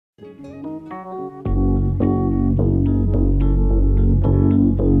When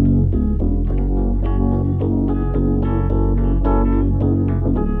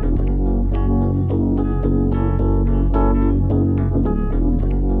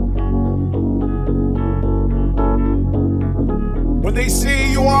they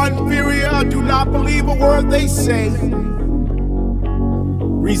say you are inferior, do not believe a word they say.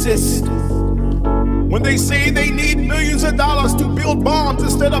 Resist. When they say they need millions of dollars to build bombs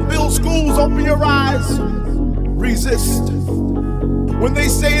instead of build schools, open your eyes. Resist. When they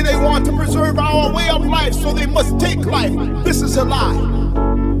say they want to preserve our way of life, so they must take life, this is a lie.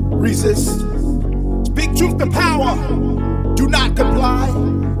 Resist. Speak truth to power. Do not comply.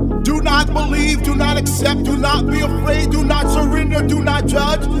 Do not believe, do not accept, do not be afraid, do not surrender, do not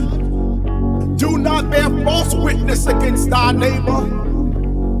judge. Do not bear false witness against our neighbor.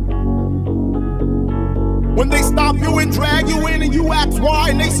 When they stop you and drag you in and you ask why,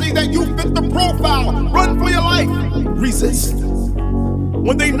 and they say that you fit the profile, run for your life. Resist.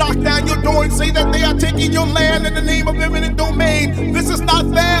 When they knock down your door and say that they are taking your land in the name of eminent domain, this is not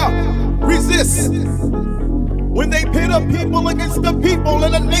fair. Resist. When they pit a people against the people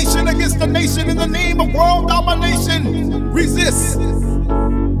and a nation against the nation in the name of world domination, resist.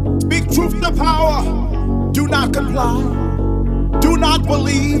 Speak truth to power. Do not comply. Do not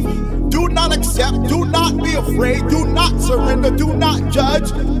believe. Do not accept. Do not be afraid. Do not surrender. Do not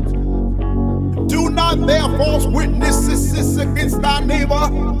judge. Do not bear false witnesses against thy neighbor.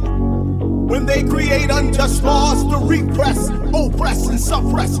 When they create unjust laws to repress, oppress, and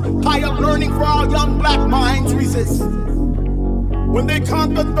suppress higher learning for our young black minds, resist. When they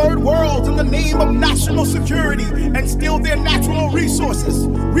conquer third worlds in the name of national security and steal their natural resources,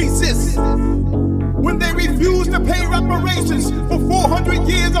 resist. When they refuse to pay reparations for 400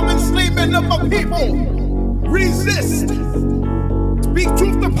 years of enslavement of the people, resist. Speak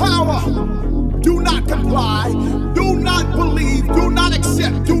truth to power. Do not comply, do not believe, do not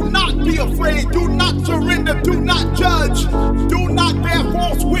accept, do not be afraid, do not surrender, do not judge, do not bear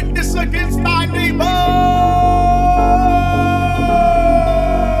false witness against thy neighbor.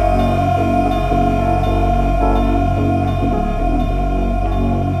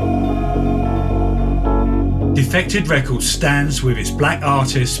 Defected Records stands with its black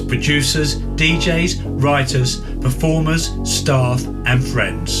artists, producers, DJs, writers, performers, staff, and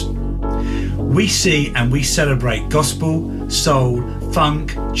friends. We see and we celebrate gospel, soul,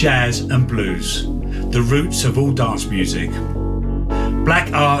 funk, jazz and blues, the roots of all dance music.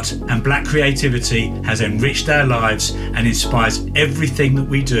 Black art and black creativity has enriched our lives and inspires everything that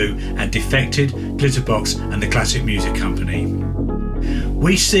we do at Defected, Glitterbox and the Classic Music Company.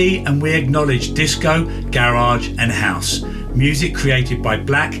 We see and we acknowledge disco, garage and house, music created by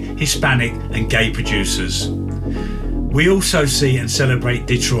black, Hispanic and gay producers. We also see and celebrate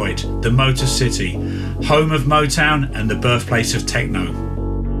Detroit, the Motor City, home of Motown and the birthplace of techno.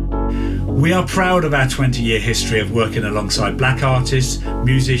 We are proud of our 20-year history of working alongside black artists,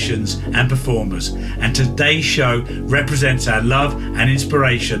 musicians and performers, and today's show represents our love and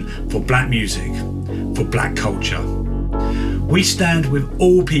inspiration for black music, for black culture. We stand with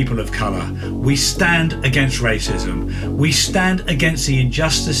all people of colour. We stand against racism. We stand against the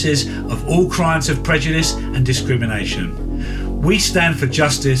injustices of all crimes of prejudice and discrimination. We stand for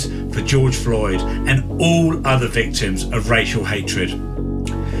justice for George Floyd and all other victims of racial hatred.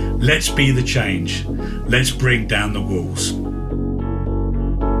 Let's be the change. Let's bring down the walls.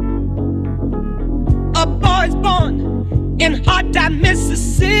 A boy's born in hot time,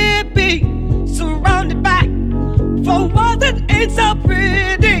 Mississippi, surrounded by for one that ain't so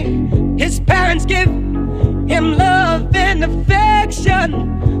pretty. His parents give him love and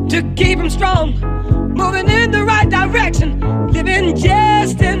affection to keep him strong, moving in the right direction, living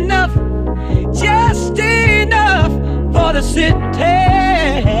just enough for the city.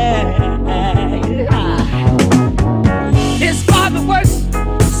 His father works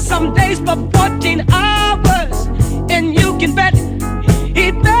some days for 14 hours, and you can bet he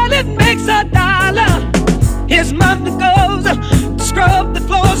barely makes $1. His mother goes to scrub the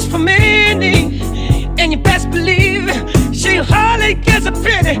floors for many, and you best believe she hardly gets a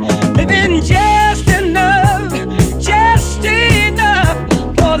penny, living just enough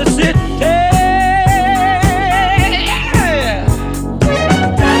for the city.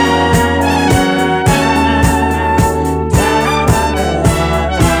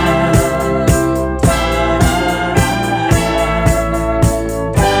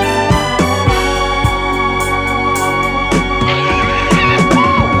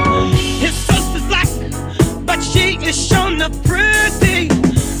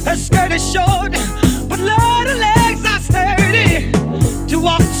 Her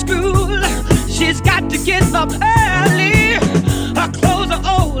to get up early. Her clothes are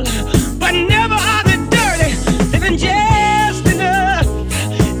old, but never are they dirty. Living just enough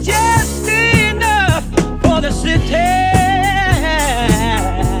for the city.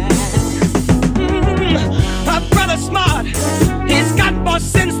 Her brother's smart, he's got more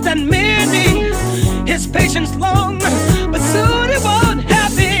sense than many. His patience long, but soon he won't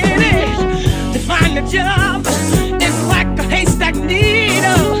have any. To find a job is like a haystack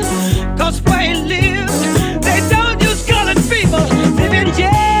needle, 'cause where he lives, they don't use colored people. Living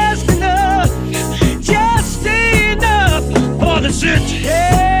just enough for the city.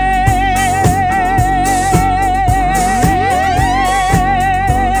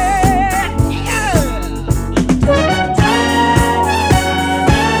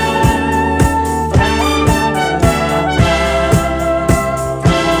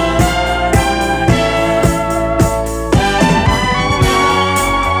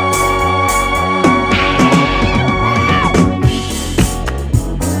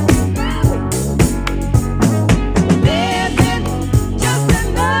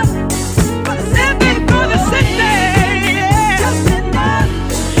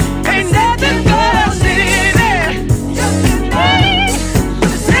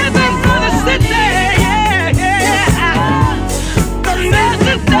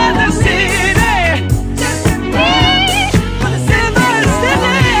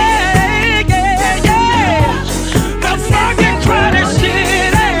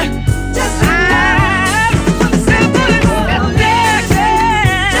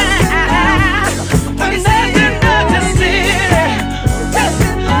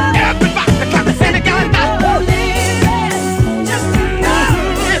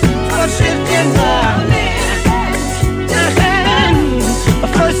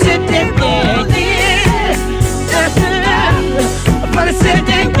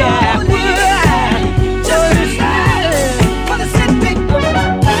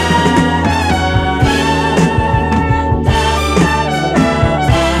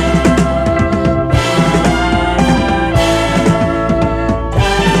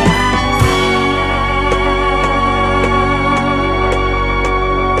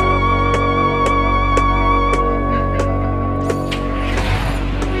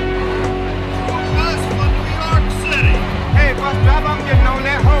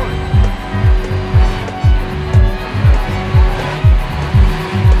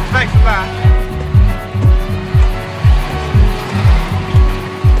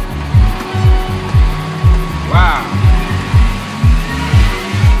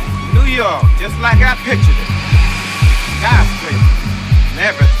 Just like I pictured it. Skyscraper and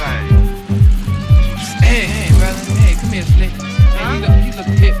everything. Hey, brother. Hey, come here, Slick. Hey, you look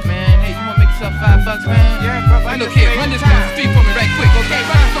hip, man. Hey, you wanna make yourself $5, man? Yeah, brother. Hey, look here, run this down the street for me right quick, okay?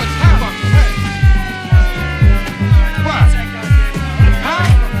 Run this down the street for me. What?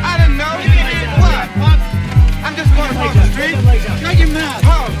 Huh? I didn't know. What? I'm just going across the street. Shut your mouth.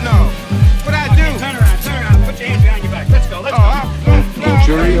 Oh, no. What'd I do? Turn around. Put your hands behind your back. Let's go. The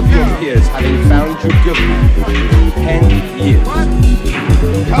jury of your peers, having found you guilty, 10 years. What?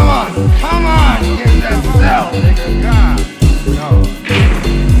 Come on, get that cell, nigga. God, no.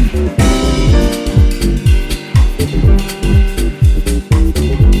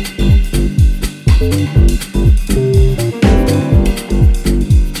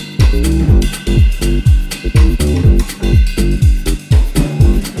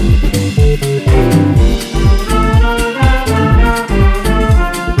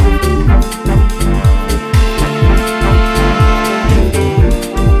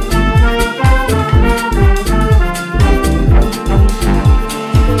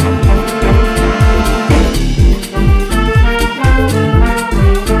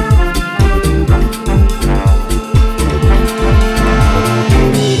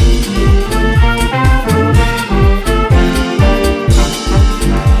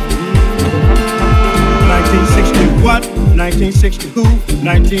 1960 who?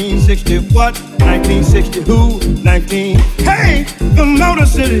 1960 what? 1960 who? 19. Hey, the Motor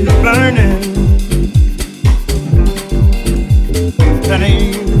City is burning. That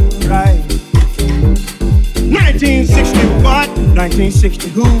ain't right. 1960 what? 1960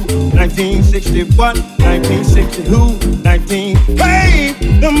 who? 1960 what? 1960 who? 19. Hey,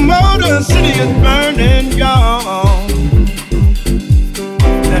 the Motor City is burning, y'all.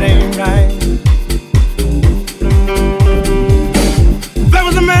 That ain't right. There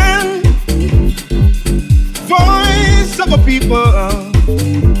was a man, voice of a people,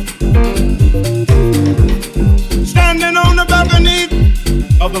 standing on the balcony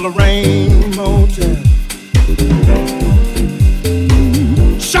of the Lorraine Motel.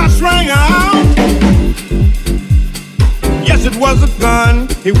 Shots rang out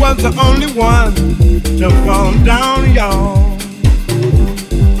He was the only one to fall down, y'all.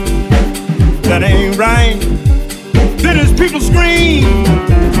 That ain't right. Then his people scream,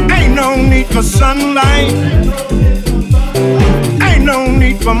 ain't no need for sunlight, ain't no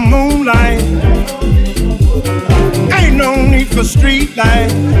need for moonlight, ain't no need for street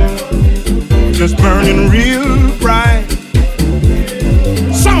light, just burning real bright.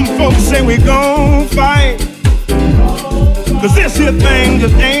 Some folks say we gon' fight, 'cause this here thing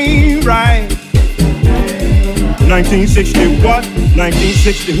just ain't right. 1960 what?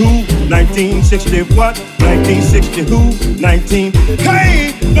 1960 who? 1960 what? 1960 who? 19.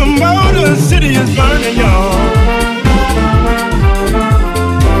 Hey, the Motor City is burning, y'all.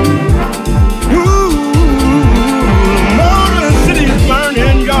 Ooh, the Motor City is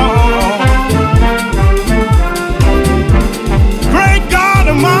burning, y'all. Great God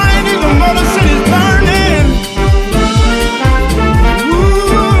Almighty, the Motor City is burning.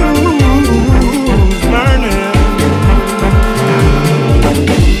 Ooh, it's burning.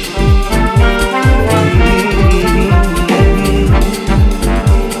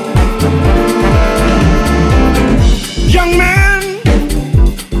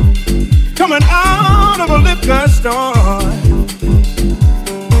 Liquor store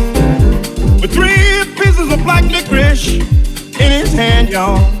with 3 pieces of black licorice in his hand,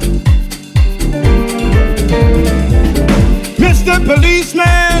 y'all. Mr.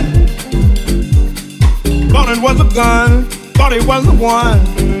 Policeman thought it was a gun, thought he was the one.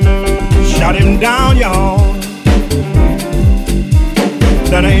 Shot him down, y'all.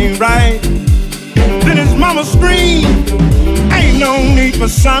 That ain't right. Then his mama screamed, ain't no need for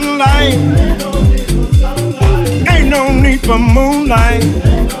sunlight, ain't no need for moonlight,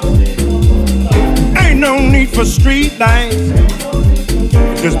 ain't no need for street lights,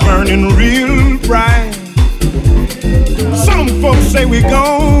 just burning real bright. Some folks say we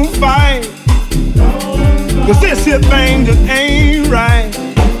gon' fight, 'cause this here thing just ain't right.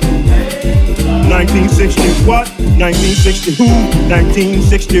 1960 what? 1960 who?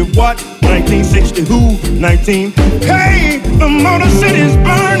 1960 what? 1960 who? 19. Hey, the Motor City's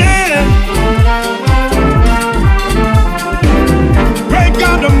burning. Great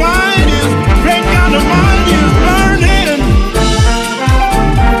God Almighty is burning.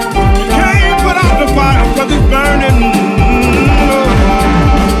 You can't put out the fire 'cause it's burning.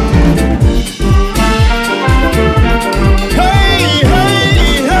 Hey, hey,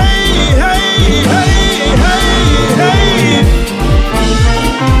 hey, hey, hey, hey, hey.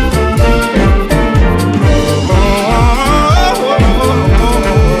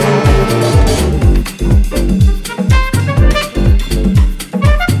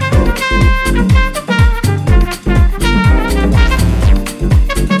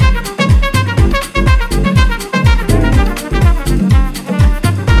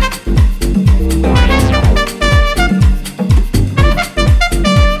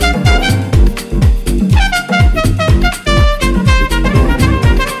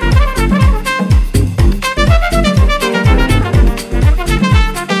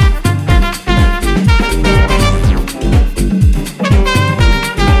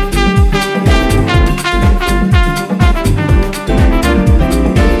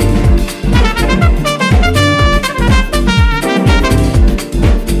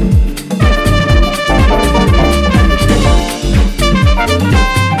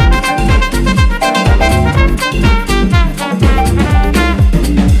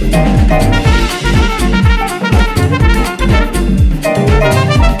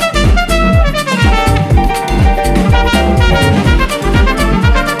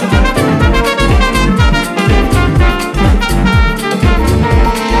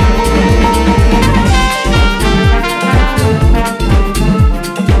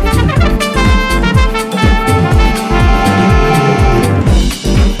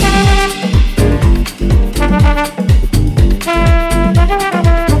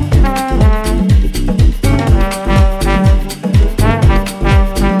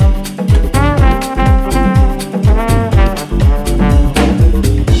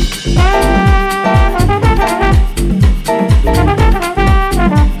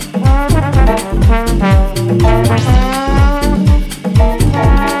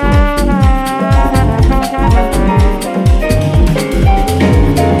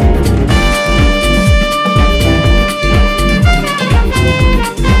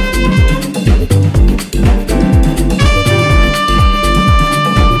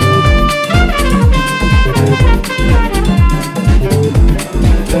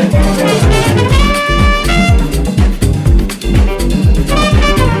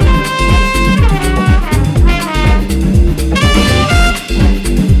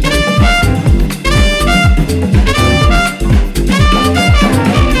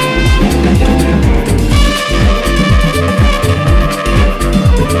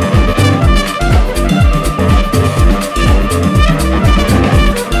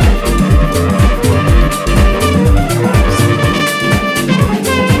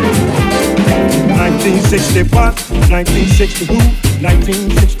 1960 what? 1960 who?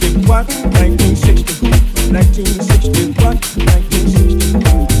 1960 what? 1960 who? 1960 what? 1960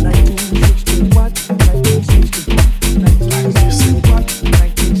 who? 1960 what? 1960 who? 1960 what?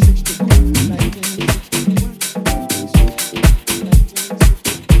 1960 who?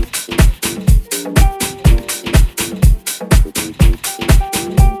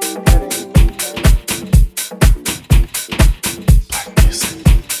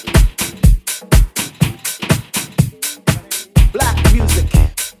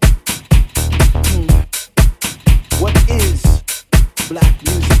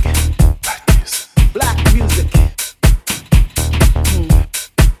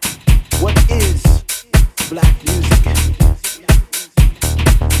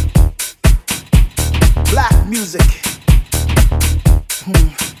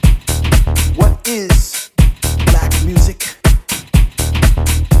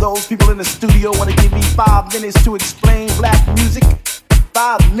 5 minutes to explain black music.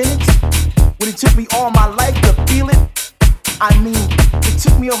 5 minutes? When it took me all my life to feel it? I mean, it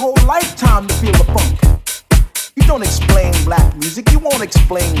took me a whole lifetime to feel the funk. You don't explain black music. You won't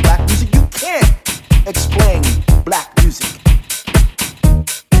explain black music. You can't explain black music.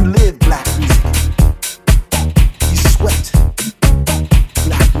 You live black music. You sweat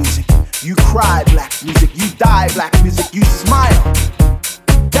black music. You cry black music. You die black music. You smile.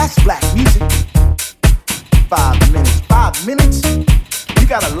 That's black music. 5 minutes. 5 minutes? You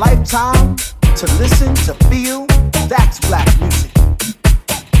got a lifetime to listen, to feel. That's black music.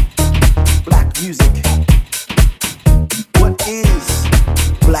 Black music. What is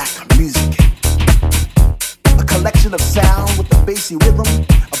black music? A collection of sound with a bassy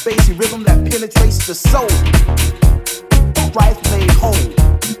rhythm that penetrates the soul. Strife made whole,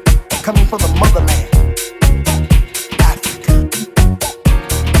 coming from the motherland, Africa.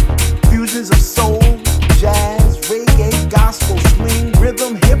 Fusions of soul, jazz, reggae, gospel, swing,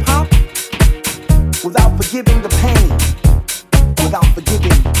 rhythm, hip hop, without forgiving the pain, without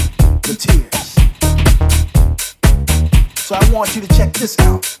forgiving the tears. So I want you to check this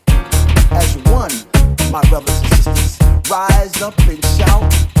out. As one, my brothers and sisters, rise up and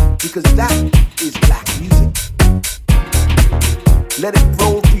shout, because that is black music. Let it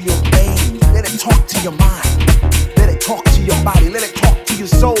flow through your veins, let it talk to your mind, let it talk to your body, let it talk to your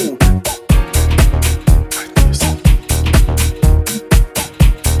soul.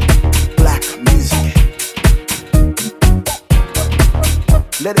 Black music.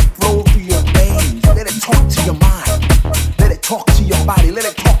 Let it flow through your veins, let it talk to your mind, let it talk to your body, let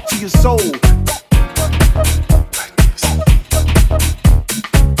it talk to your soul.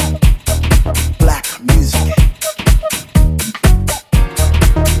 Black music.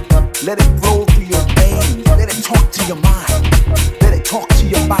 Let it flow through your veins, let it talk to your mind, let it talk to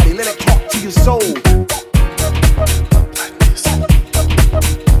your body, let it talk to your soul.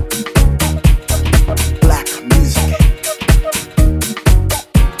 Black music.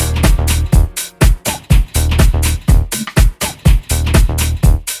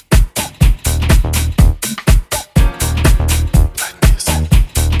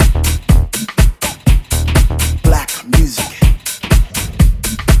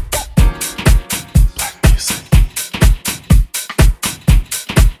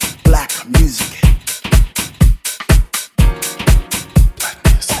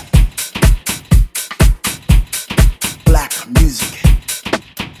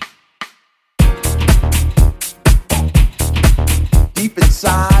 Deep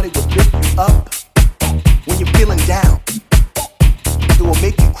inside, it will lift you up when you're feeling down. It will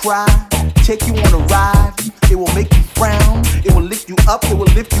make you cry, take you on a ride. It will make you frown. It will lift you up, it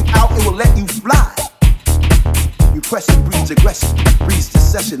will lift you out, it will let you fly. Repression breeds aggression, breeds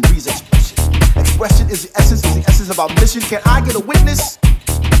deception, breeds expression. Expression is the essence of our mission. Can I get a witness?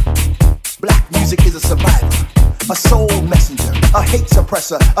 Black music is a survivor, a soul messenger, a hate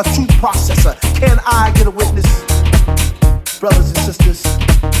suppressor, a truth processor. Can I get a witness? Brothers and sisters,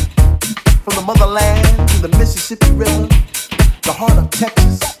 from the motherland to the Mississippi River, the heart of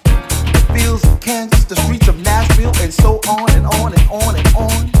Texas, the fields of Kansas, the streets of Nashville, and so on and on and on and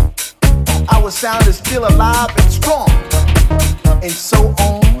on. Our sound is still alive and strong, and so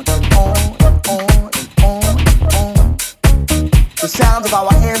on and on and on and on and on. The sounds of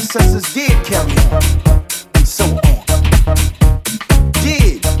our ancestors did carry on, and so on.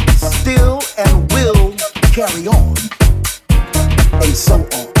 Did, still, and will carry on. And so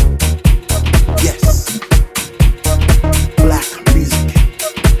on. Yes. Black music.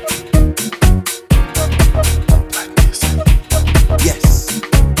 Yes.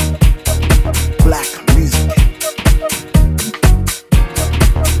 Black music.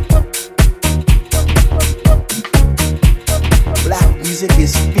 Spirit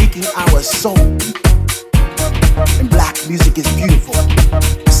is speaking our soul. And black music is beautiful.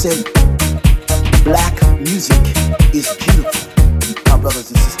 I said, black music is beautiful, my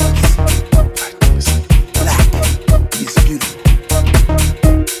brothers and sisters. Black is beautiful.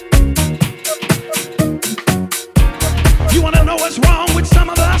 You wanna know what's wrong with some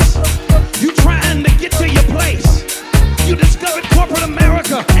of us? You trying to get to your place. You discovered corporate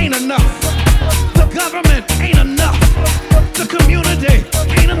America ain't enough. The government ain't enough. The community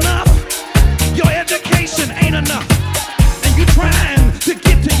ain't enough. Your education ain't enough. And you trying to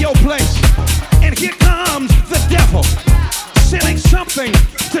get to your place. And here comes the devil, sending something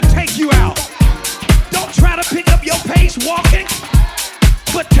to take you out. Don't try to pick up your pace walking,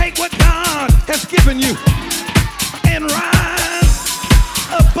 but take what God has given you and rise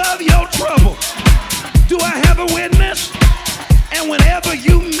above your trouble. Do I have a witness? And whenever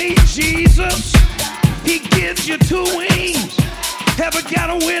you meet Jesus, he gives you two wings. Ever got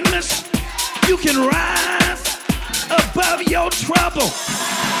a witness? You can rise above your trouble.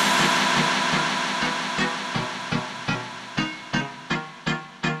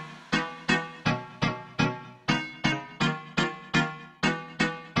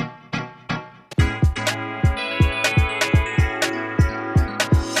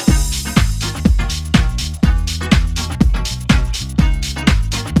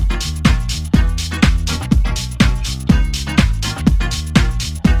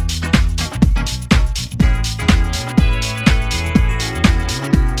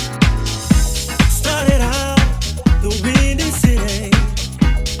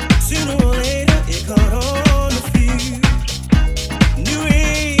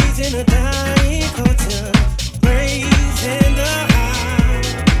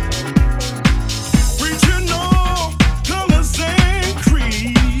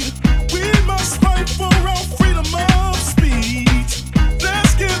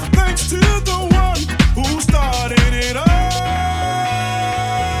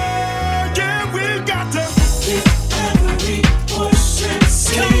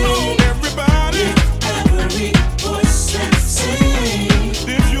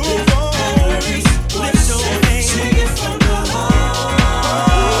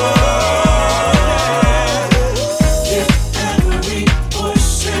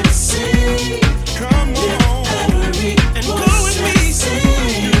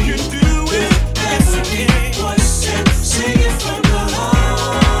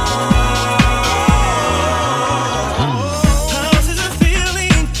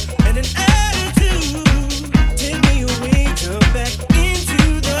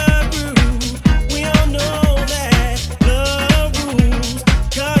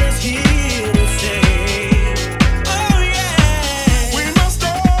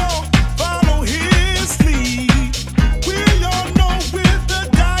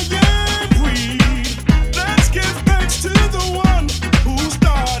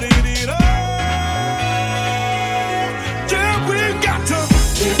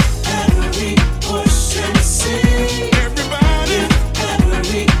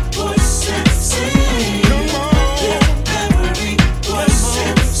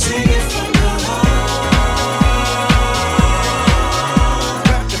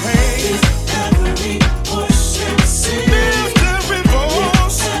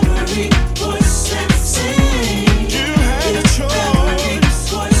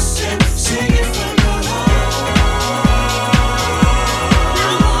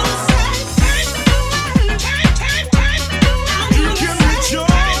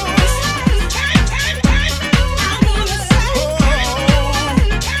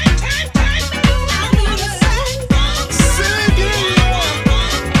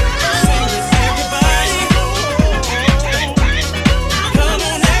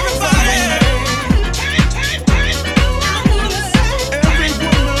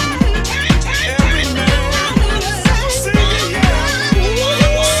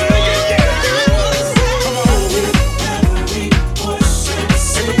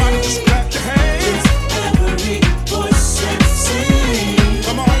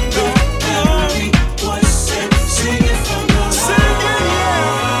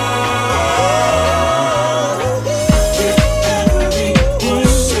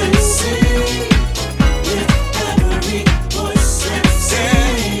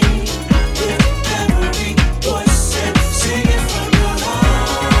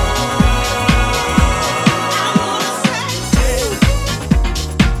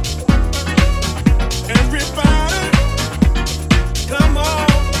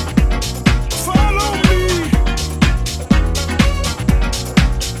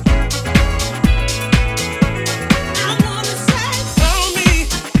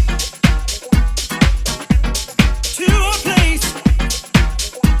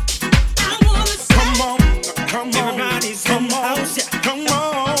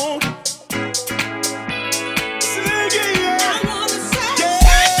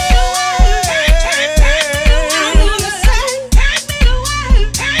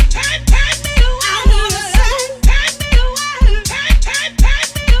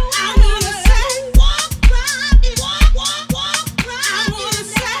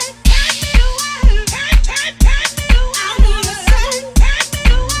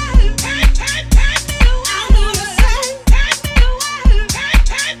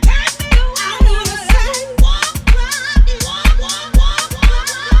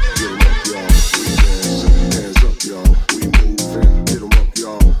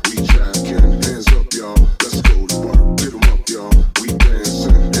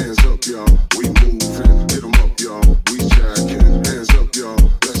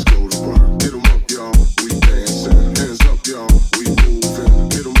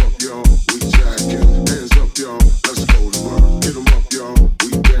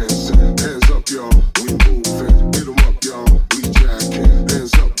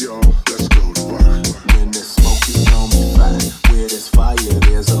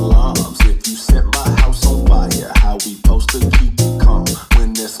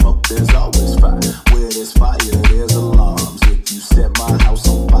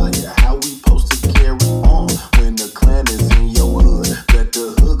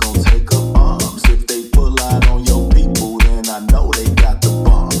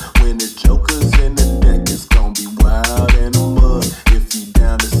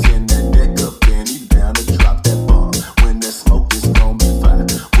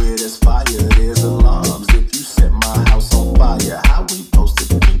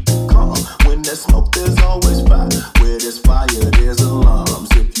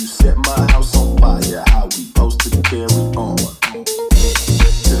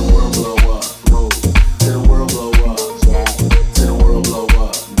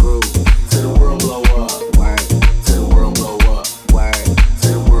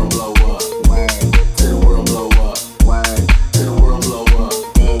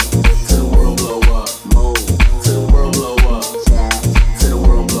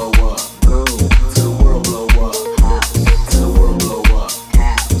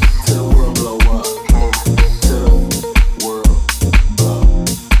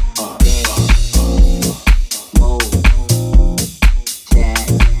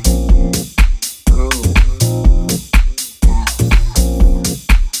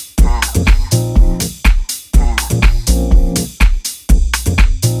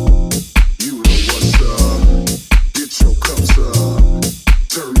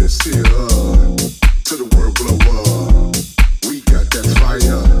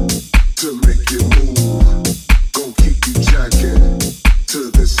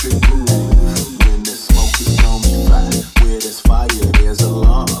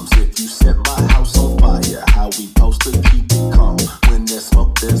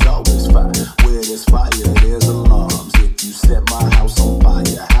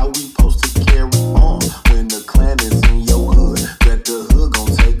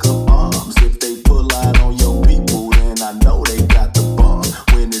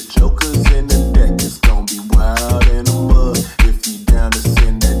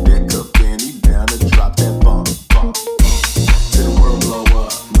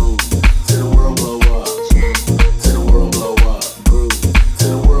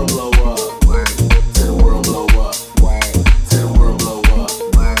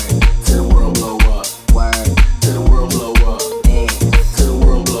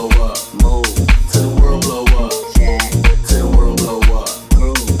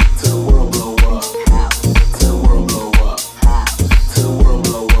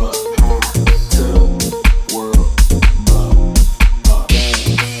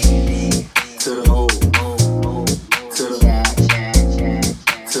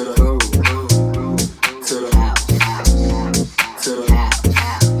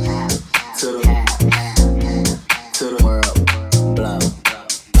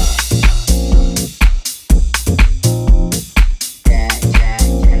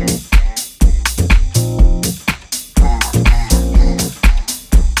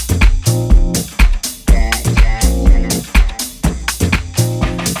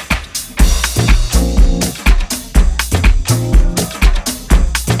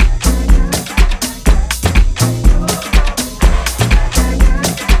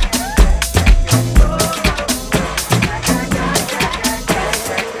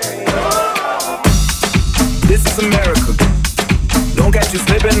 catch you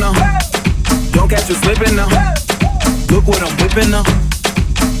slipping now. Don't catch you slipping now. Look what I'm whipping now.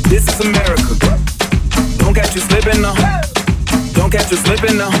 This is America. Don't catch you slipping now. Don't catch you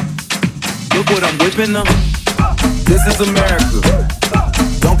slipping now. Look what I'm whipping now. This is America.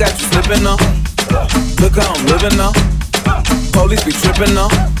 Don't catch you slipping now. Look how I'm living now. Police be tripping now.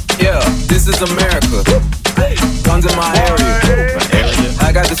 Yeah, this is America. Guns in my area.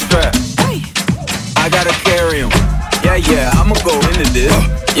 I got the strap. I gotta carry 'em. Yeah, yeah, I'ma go into this.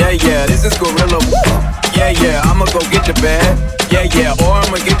 Yeah, yeah, this is gorilla. Yeah, yeah, I'ma go get the bag. Yeah, yeah, or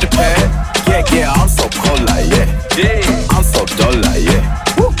I'ma get the pad. Yeah, yeah, I'm so cold like yeah. I'm so dull like yeah.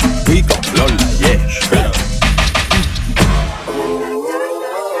 We gon' blow like yeah. Straight up.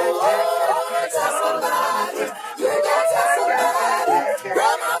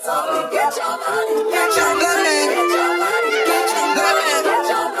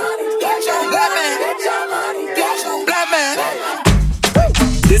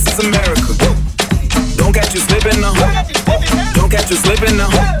 This is America. Don't catch you slipping now. Don't catch you slipping now.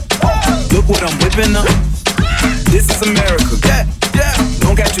 Look what I'm whipping now. This is America.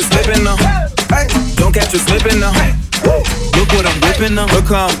 Don't catch you slipping now. Don't catch you slipping now. Look what I'm whipping now. Look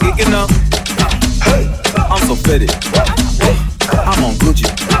how I'm geeking up. I'm so pretty. I'm on Gucci.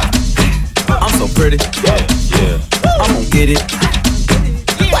 I'm so pretty. Yeah. I'm gonna get it.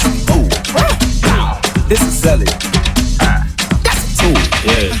 Ooh. This is Sally.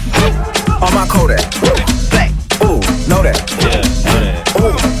 Yeah. On my Kodak. Black. Ooh, know that. Yeah, know that.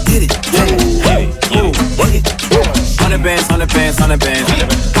 Ooh, get it. Yeah. Ooh, work it. 100 bands, 100 bands, 100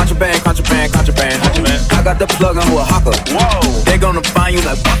 bands. Contraband, contraband, contraband. I got the plug on who a hawker. Whoa. They gonna find you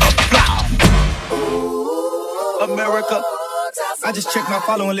like America. I just checked my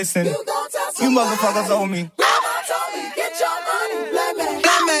follow and listen. You motherfuckers owe me. Get your money, black man.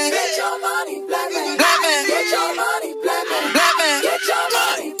 Black man. Get your money, black man. Black man. Get your money, black man. Black man. Get your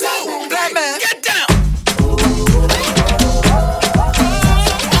money, black man. Black man. Get down.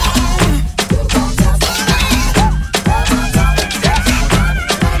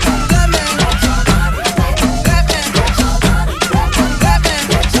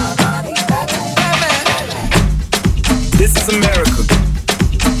 This is America.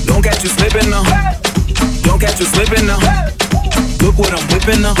 Don't catch you slipping now. Don't catch you slipping now. Look what I'm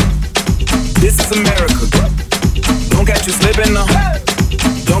whipping now. This is America. Don't catch you slipping now.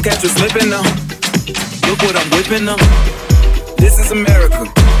 Don't catch you slipping now. Look what I'm whipping now. This is America.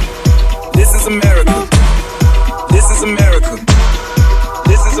 This is America. This is America.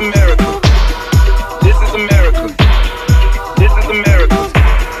 This is America. This is America. This is America. This is America.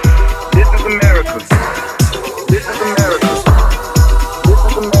 This is America. This is America. This is America.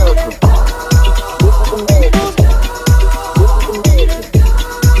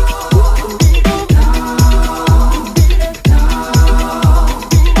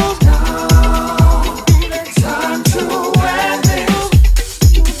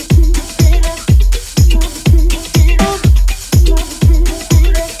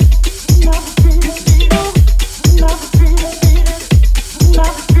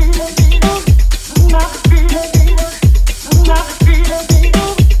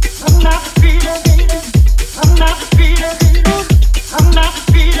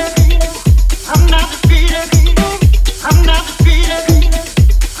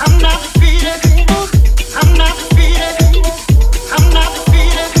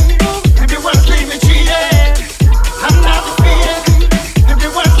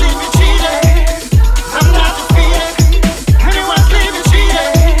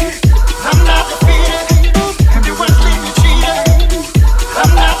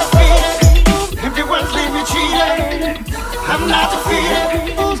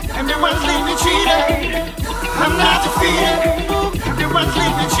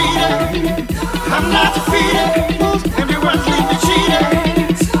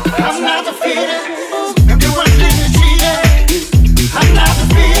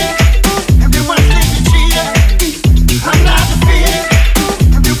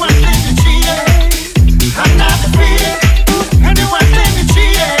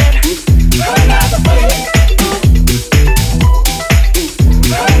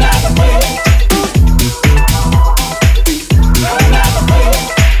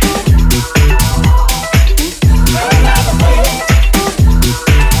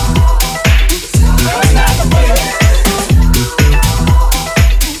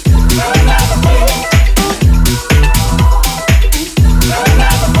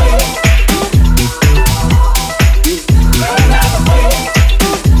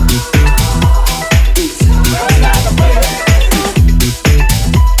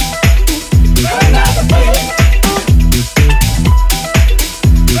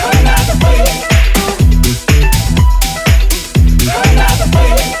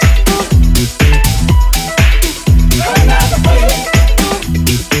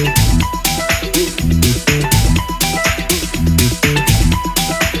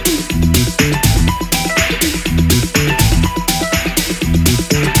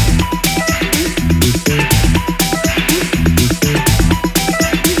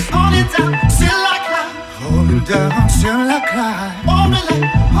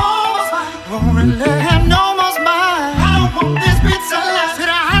 have no more smile. I don't want this bitter life. Said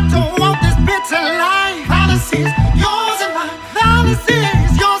I don't want this bitter life. Violence is yours and mine. Violence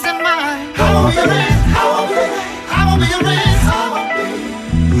is yours and mine. I won't be erased. I won't be erased. I won't be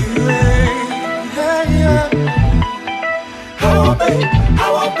erased. I won't be erased. I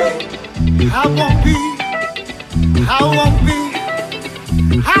won't be. I won't be. I won't be. I won't be.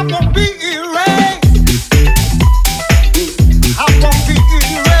 I won't be erased. I won't be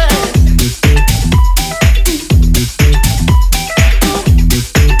erased.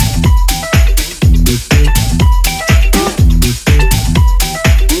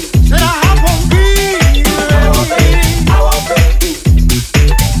 Said I won't be erased. I won't be. I won't be.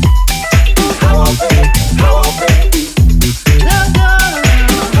 I won't be. I won't be. I won't be. I won't be.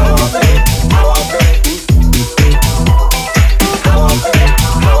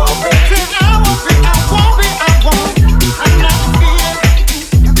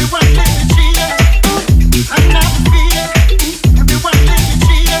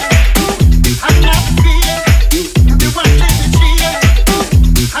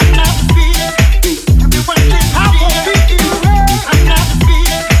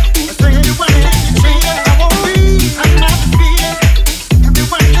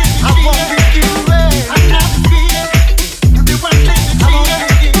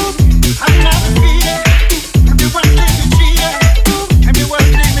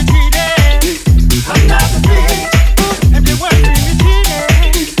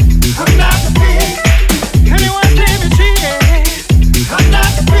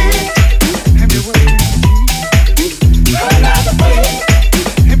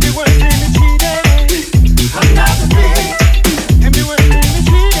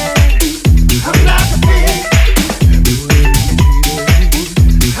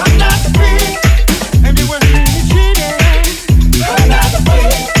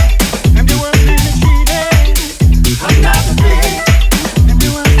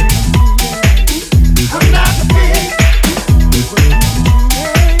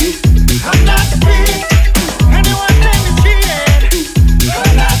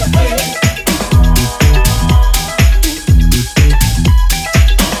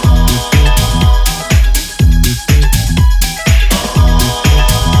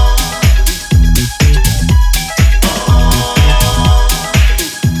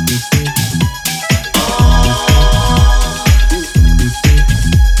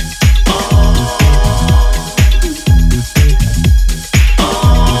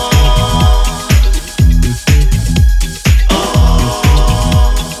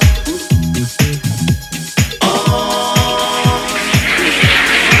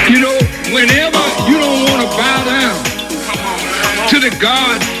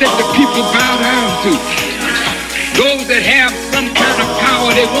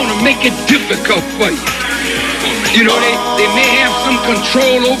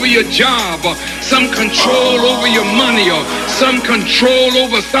 Job or some control over your money or some control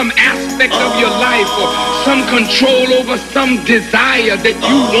over some aspect of your life or some control over some desire that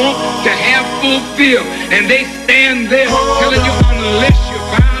you want to have fulfilled, and they stand there telling you unless you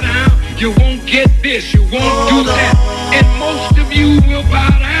bow down you won't get this, you won't do that, and most of you will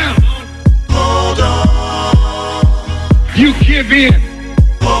bow down. Hold on. You give in.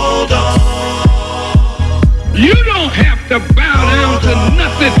 Hold on. You don't have to bow down to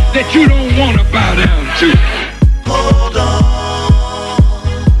nothing that you don't want to bow down to. Hold on.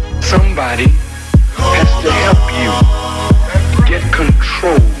 Somebody has to help you get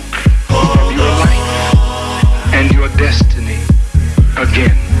control of your life and your destiny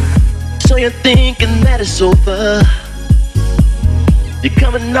again. So you're thinking that it's over. You're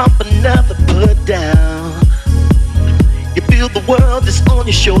coming off another put down. You feel the world is on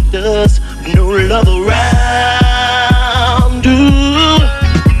your shoulders, no love around. Ooh.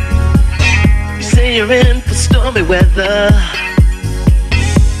 You say you're in for stormy weather,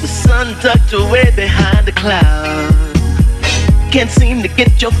 the sun tucked away behind the cloud. Can't seem to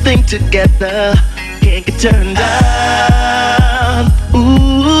get your thing together, can't get turned on.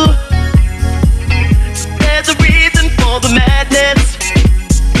 Ooh. So there's a reason for the madness.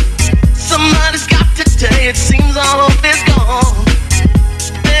 Somebody's got to tell you it seems all hope is gone.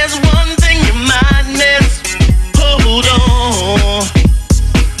 There's one thing you might miss. Hold on.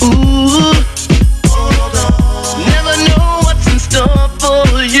 Ooh. Hold on. Never know what's in store for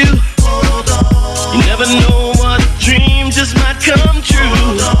you. Hold on. You never know what dream just might come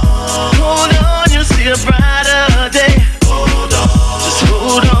true. Hold on, you'll see a brighter day. Hold on. Just hold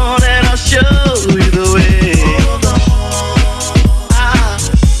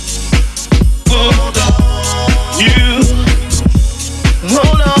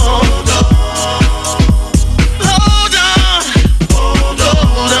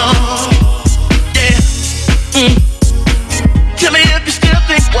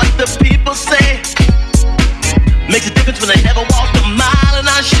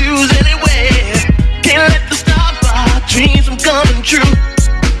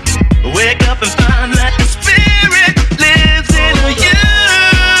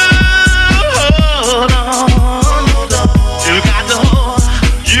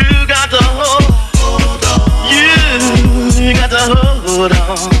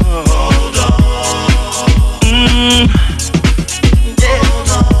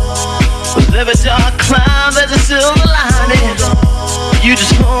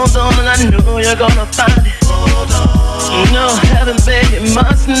hold on, and I know you're gonna find it. Hold on. No heaven, baby,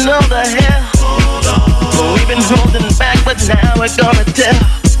 must know the hell. Hold on. We've been holding back, but now we're gonna tell.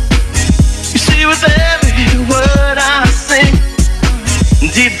 You see, with every word I sing,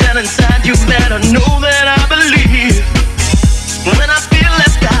 deep down inside, you better know that I believe. When I feel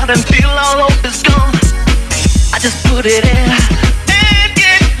left out and feel all hope is gone, I just put it in and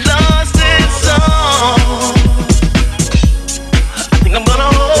get lost in song. I think I'm gonna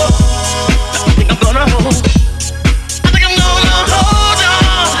hold. I think I'm gonna hold. I think I'm gonna hold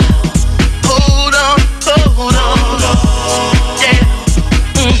on. Hold on, hold on. Yeah,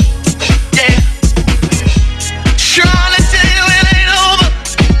 yeah. Trying to tell you it ain't over.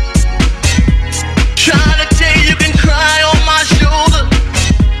 Trying to tell you you can cry on my shoulder.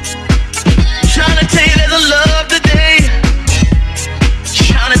 Trying to tell you there's a love today.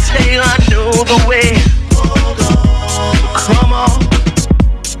 Trying to tell you I know the way. So come on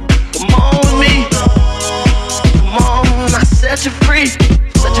with me. Come on, I set you free,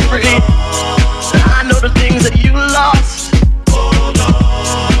 set you free. I know the things that you lost.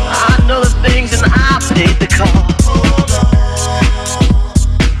 I know the things and I paid the cost.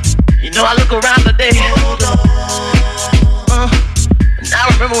 You know I look around today, and I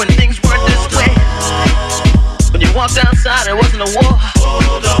remember when things weren't this way. When you walked outside, it wasn't a war.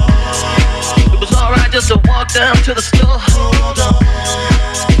 It was alright just to walk down to the store.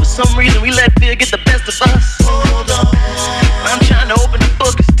 For some reason we let fear get the best of us. I'm trying to open the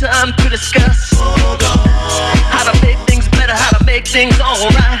book, it's time to discuss how to make things better, how to make things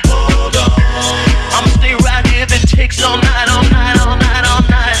alright. I'ma stay right here if it takes all night, all night, all night, all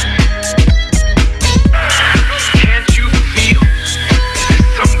night. Can't you feel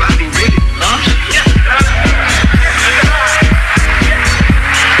somebody really loves you?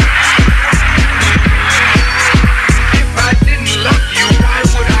 If I didn't love you, why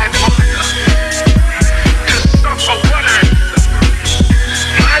would I bother to suffer what I suffer?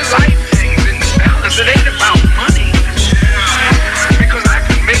 My life hangs in the balance. It ain't about money, because I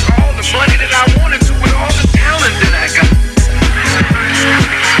can make all the money that I wanted to with all the talent that I got.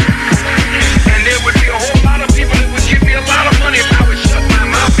 And there would be a whole lot of people that would give me a lot of money if I would shut my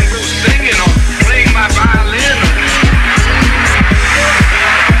mouth and go singing or playing my violin.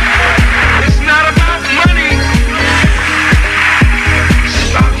 It's not about money.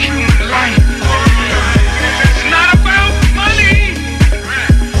 It's about human life. It's not about money.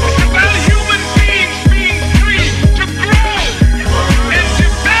 It's about human beings being free to grow and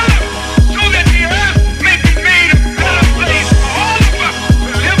develop so that the earth may be made a better place for all of us to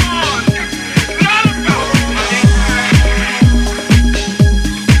live on. It's not about money.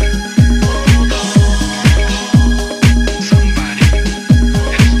 Somebody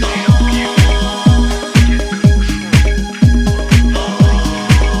has to help you get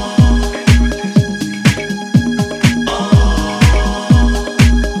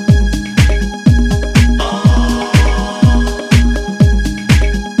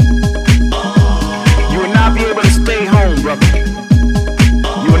You will not be able to stay home, brother.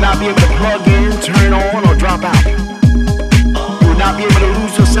 You will not be able to plug in, turn on, or drop out. You will not be able to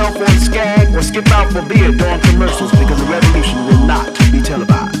lose yourself on Skag or skip out for beer during commercials because the revolution will not be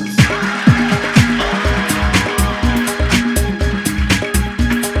televised.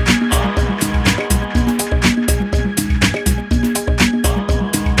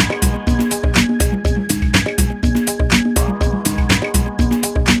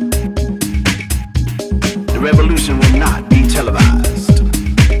 The revolution will not be televised.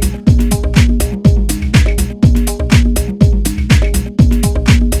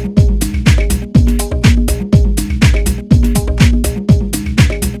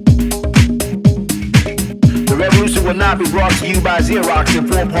 The revolution will not be brought to you by Xerox in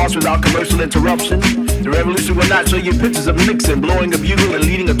 4 parts without commercial interruption. The revolution will not show you pictures of Nixon blowing a bugle and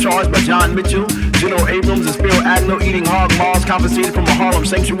leading a charge by John Mitchell, General Abrams and Spiro Agnew eating hog maws confiscated from a Harlem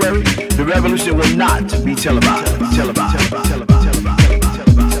sanctuary. The revolution will not be televised.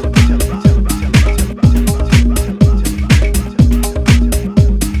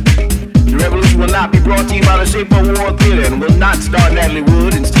 The revolution will not be brought to you by the Shape of War Theater and will not star Natalie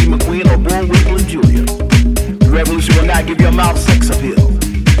Wood and Steve McQueen or Bullwinkle and Julia. The revolution will not give your mouth sex appeal.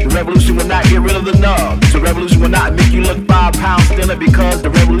 The revolution will not get rid of the nubs. The revolution will not make you look 5 pounds thinner because the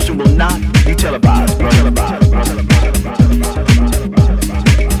revolution will not be televised.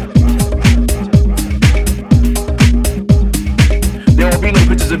 There will be no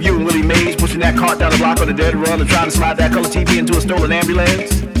pictures of you and Willie Mays pushing that cart down the block on the dead run and trying to slide that color TV into a stolen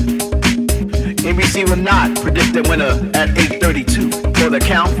ambulance. NBC will not predict a winner at 8:32 for the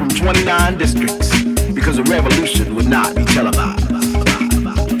count from 29 districts because the revolution would not be televised.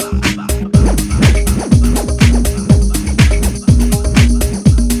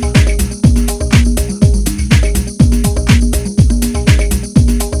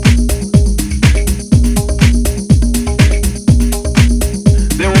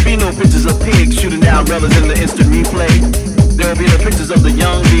 pictures of pigs shooting down brothers in the instant replay. There will be no pictures of the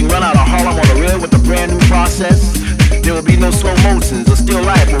young being run out of Harlem on the rail with a brand new process. There will be no slow motions or still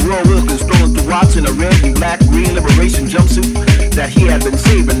life with Roy Wilkins strolling through Watts in a red and black green liberation jumpsuit that he had been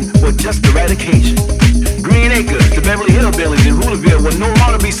saving for just the right occasion. Green Acres, the Beverly Hillbillies in Hooterville will no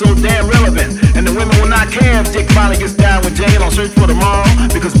longer be so damn relevant, and the women will not care if Dick finally gets down with Jane on Search for Tomorrow,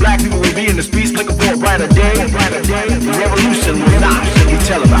 because black people will be in the streets looking for a brighter day. The revolution will not be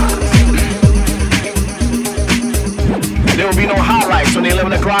televised. There will be no highlights on the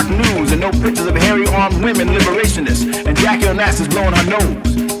 11 o'clock news and no pictures of hairy armed women liberationists and Jackie Onassis blowing her nose.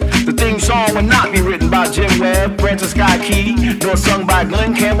 The theme song will not be written by Jim Webb, Francis Scott Key, nor sung by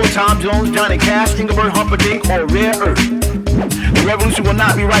Glenn Campbell, Tom Jones, Johnny Cash, Engelbert Humperdinck, or Rare Earth. The revolution will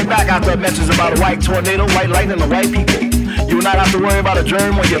not be right back after a message about a white tornado, white lightning, and white people. You will not have to worry about a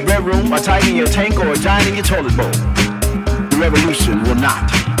germ on your bedroom, a tight in your tank, or a giant in your toilet bowl. The revolution will not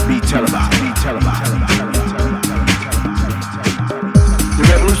be televised. The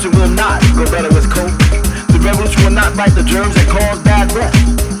revolution will not go better with coke. The revolution will not fight the germs that cause bad breath.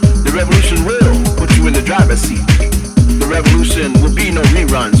 The revolution will put you in the driver's seat. The revolution will be no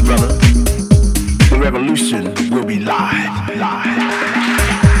reruns, brother. The revolution will be live.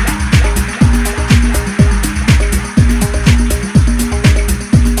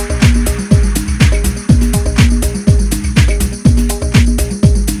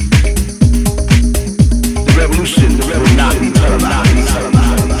 The revolution will not be televised.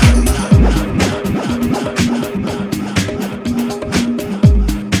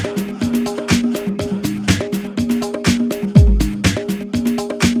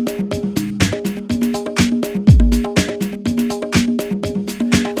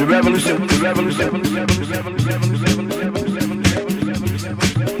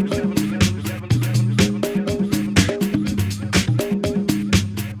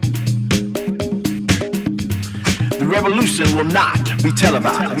 The revolution will not be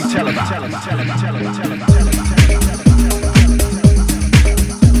televised.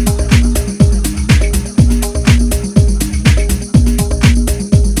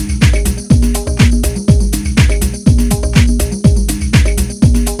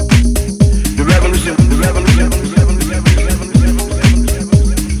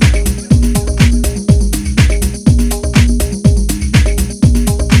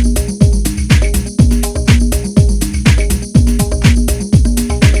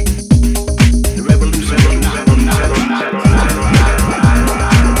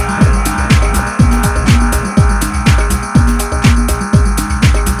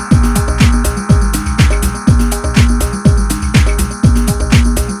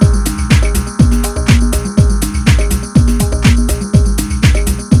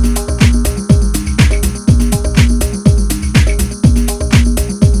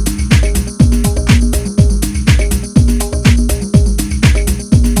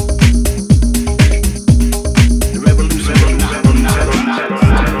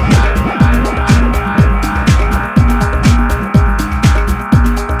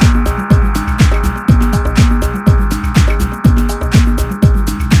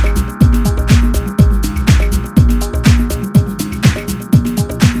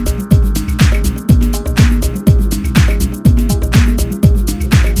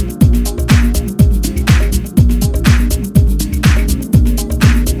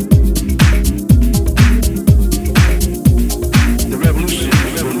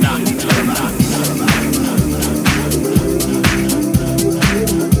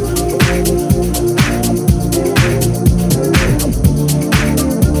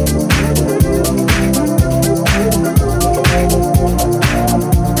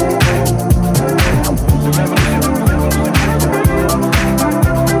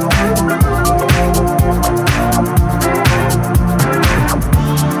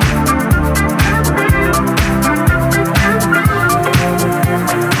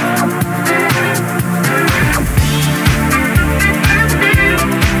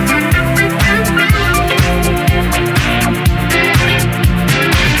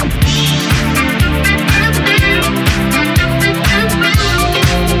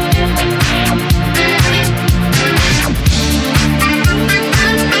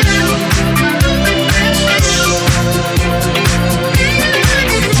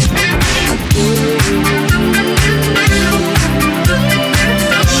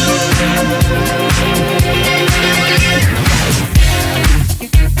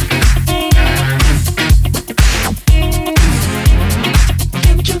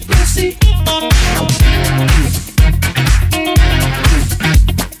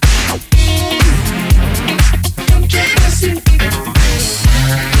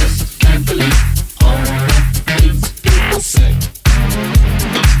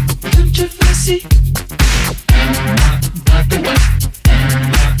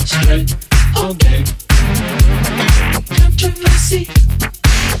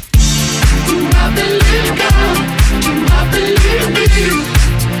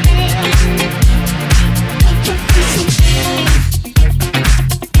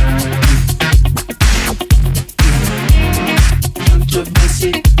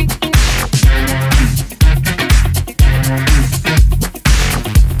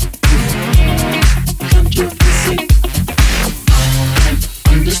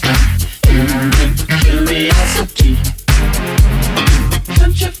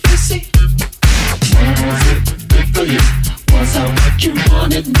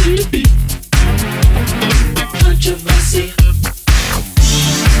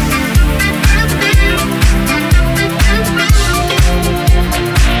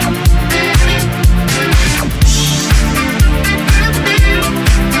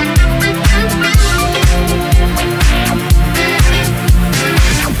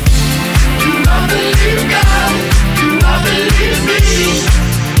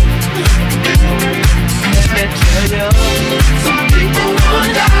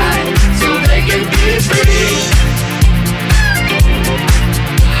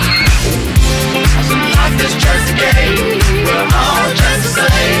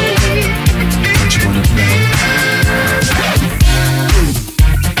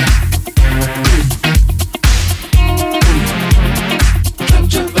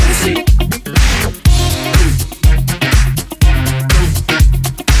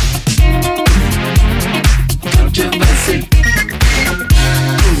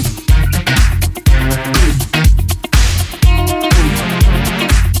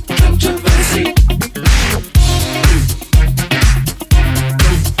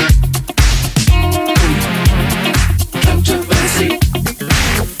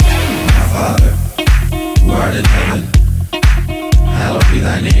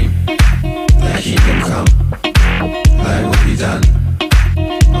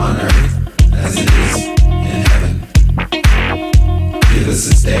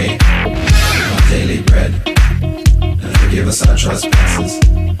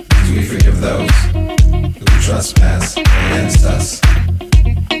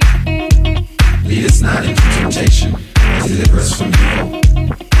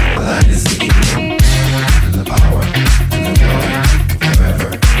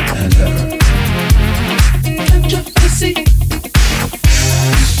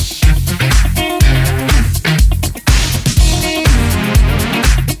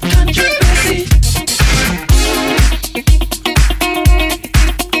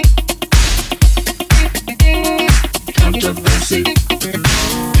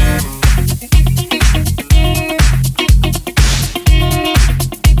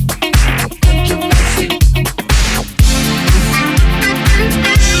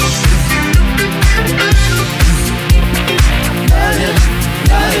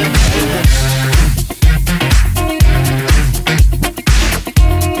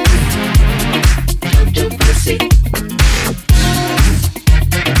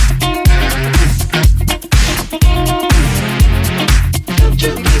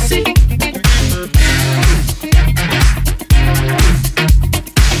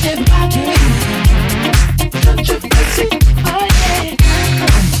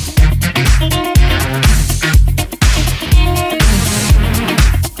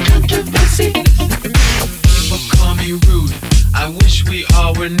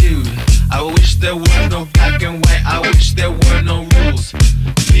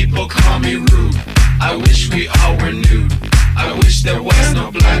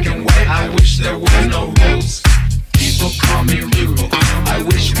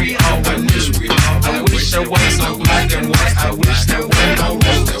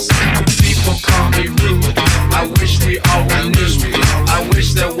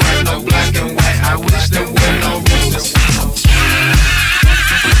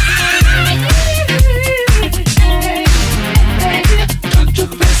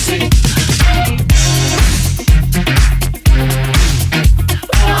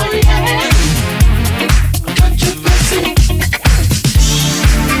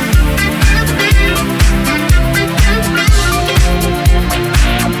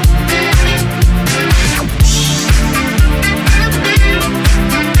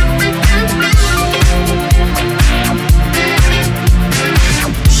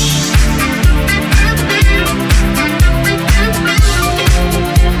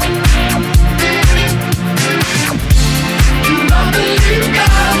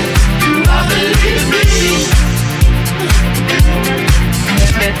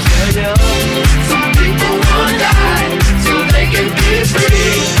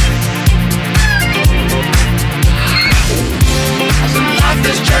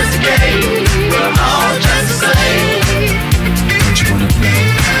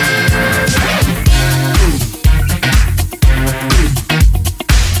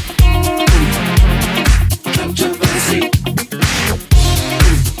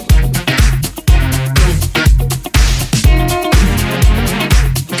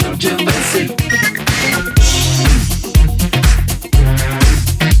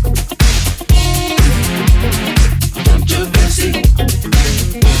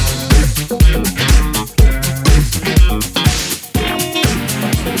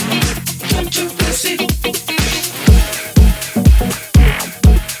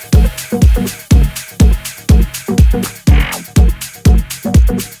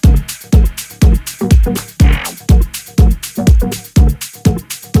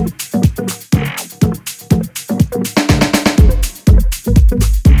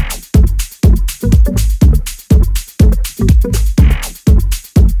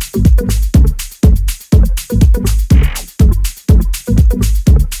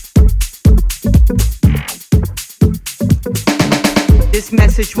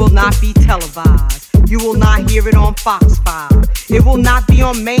 message will not be televised. You will not hear it on Fox 5. It will not be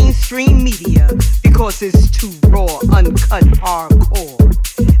on mainstream media because it's too raw, uncut, hardcore.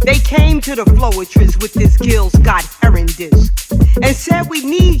 They came to the Floetress with this Gil Scott Heron disc and said we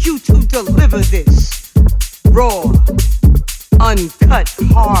need you to deliver this raw, uncut,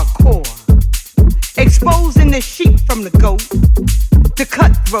 hardcore. Exposing the sheep from the goat, the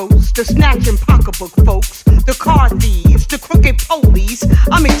cutthroats, the snatching pocketbook folks, the car thieves, the crooked police.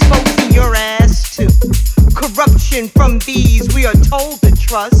 I'm exposing your ass to corruption from these we are told to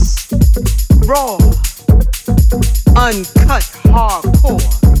trust. Raw, uncut, hardcore.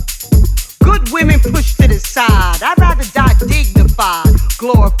 Good women pushed to the side. I'd rather die dignified,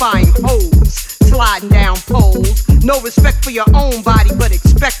 glorifying hoes, sliding down poles. No respect for your own body, but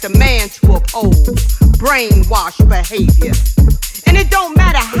expect a man to uphold brainwashed behavior. And it don't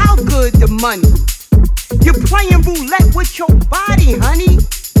matter how good the money, you're playing roulette with your body, honey.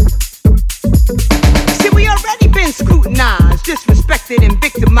 See, we already been scrutinized, disrespected and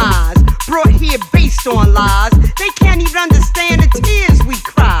victimized, brought here based on lies. They can't even understand the tears we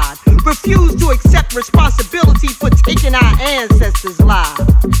cried. Refuse to accept responsibility for taking our ancestors' lives.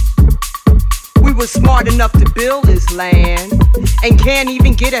 We were smart enough to build this land and can't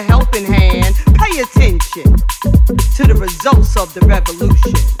even get a helping hand. Pay attention to the results of the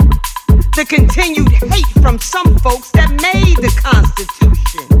revolution. The continued hate from some folks that made the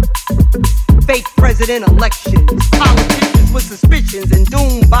Constitution. Fake president elections, politicians with suspicions and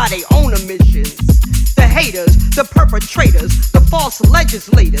doomed by their own omissions. The haters, the perpetrators, the false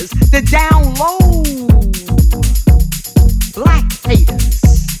legislators, the down low black haters.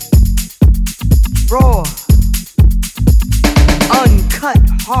 Raw, uncut,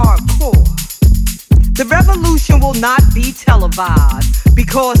 hardcore. The revolution will not be televised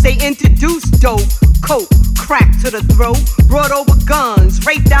because they introduced dope, coke, crack to the throat, brought over guns,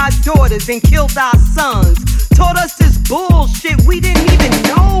 raped our daughters and killed our sons, taught us this bullshit we didn't even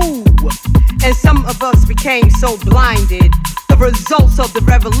know. And some of us became so blinded, the results of the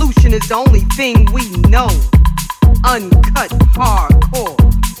revolution is the only thing we know. Uncut, hardcore.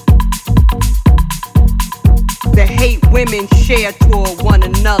 The hate women share toward one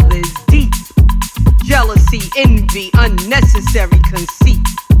another is deep. Jealousy, envy, unnecessary conceit.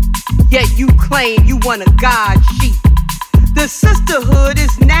 Yet you claim you want a God sheep. The sisterhood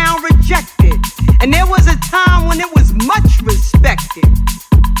is now rejected, and there was a time when it was much respected.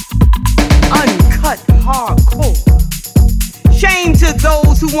 Uncut, hardcore. Shame to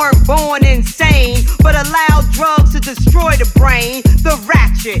those who weren't born insane, but allowed drugs to destroy the brain. The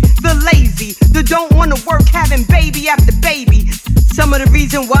ratchet, the lazy, the don't want to work, having baby after baby. Some of the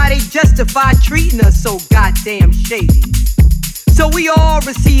reason why they justify treating us so goddamn shady. So we all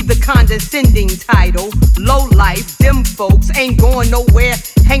receive the condescending title. Low life, them folks ain't going nowhere,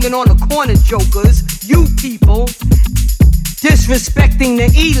 hanging on the corner jokers. You people disrespecting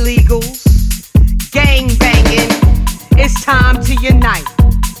the illegals, gang banging. It's time to unite.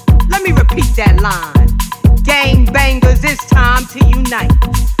 Let me repeat that line. Gang bangers, it's time to unite.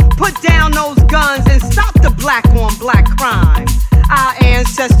 Put down those guns and stop the black on black crime. Our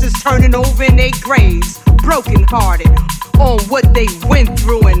ancestors turning over in their graves, broken hearted on what they went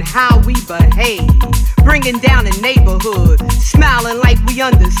through and how we behave. Bringing down the neighborhood, smiling like we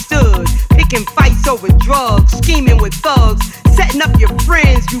understood. Picking fights over drugs, scheming with thugs, setting up your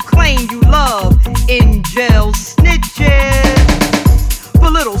friends you claim you love. In jail snitches, for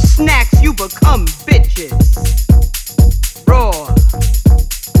little snacks you become bitches. Raw,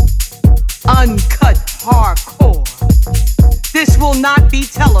 uncut, hardcore. This will not be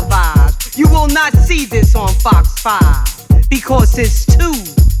televised. You will not see this on Fox 5 because it's too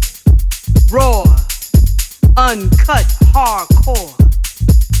raw, uncut, hardcore.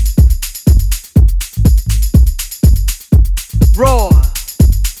 Raw,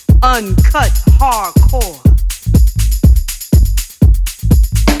 uncut, hardcore.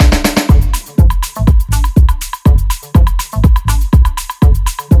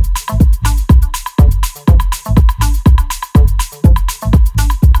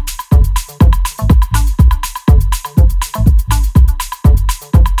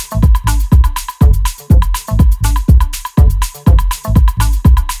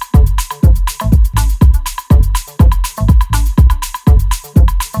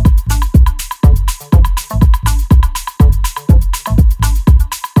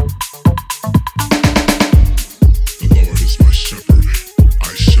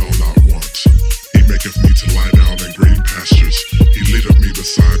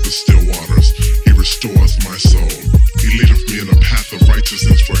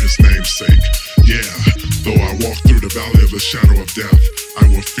 shadow of death, I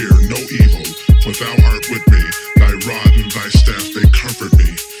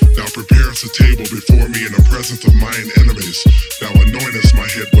preparest a table before me in the presence of mine enemies. Thou anointest my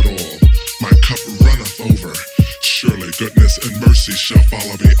head with oil, my cup runneth over. Surely goodness and mercy shall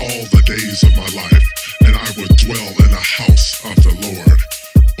follow me all the days of my life, and I will dwell in the house of the Lord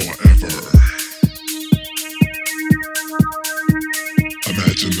forever.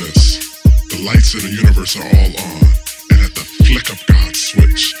 Imagine this. The lights in the universe are all on, and at the flick of God's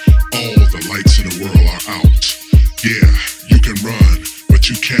switch, all the lights in the world are out. Yeah, you can run, but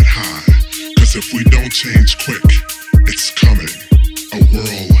you can't hide, 'cause if we don't change quick, it's coming. A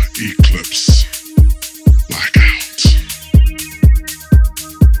world eclipse. Blackout.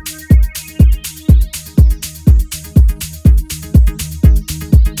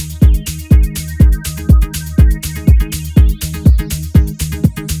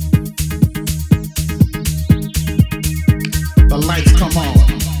 The lights come on,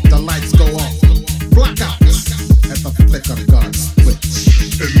 the lights go off. Blackouts at the flick of God's switch.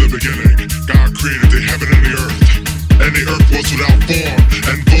 In the beginning, God created the heaven and the earth. And the earth was without form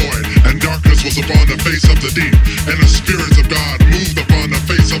and void, and darkness was upon the face of the deep. And the spirits of God moved upon the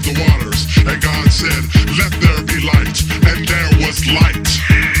face of the waters. And God said, let there be light. And there was light.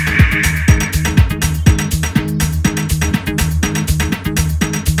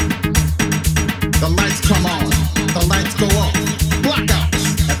 The lights come on, the lights go off.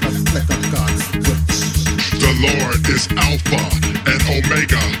 Blackouts at the flick of God's switch. The Lord is Alpha and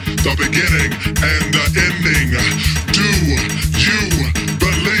Omega, the beginning and the ending. Do you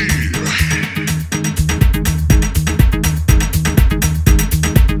believe?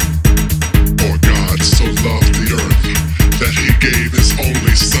 For God so loved the earth that he gave his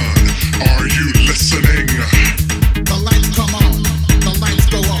only son. Are you listening? The lights come on, the lights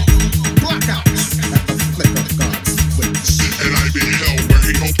go off. Blackouts at the flick of God's switch. And I beheld where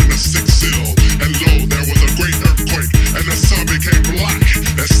he opened the sixth seal, and lo, there was a great earthquake, and the sun became black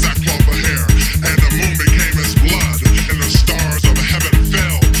as sackcloth of hair, and the moon became as blood, and the stars of heaven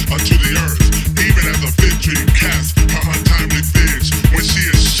fell unto the earth, even as a fig tree casts her untimely figs when she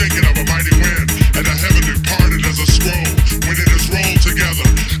is shaken of a mighty wind, and the heaven departed as a scroll when it is rolled together,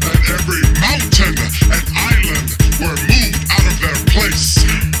 and every mountain and island were moved out of their place.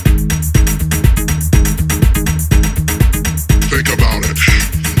 Think about it.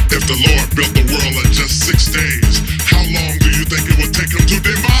 If the Lord built the world in just 6 days, how long do you think it would take him to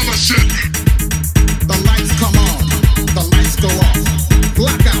demolish it? The lights come on, the lights go off.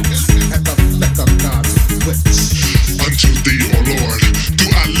 Blackouts at the flick of God's switch. Unto thee, O Lord, do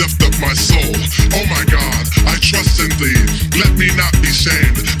I lift up my soul. Oh my God, I trust in thee. Let me not be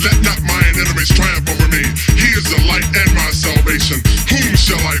shamed. Let not mine enemies triumph over me. He is the light and my salvation. Whom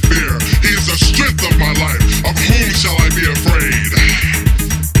shall I fear? He is the strength of my life. Of whom shall I be afraid?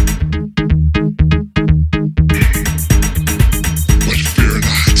 But fear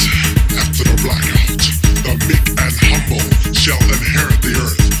not. After the blackout, the meek and humble shall inherit the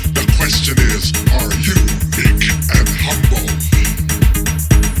earth. The question is, are you meek and humble?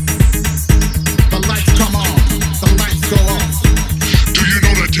 The lights come on, the lights go off. Do you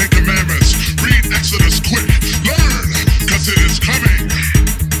know the 10 Commandments? Read Exodus quick. Learn, 'cause it is coming.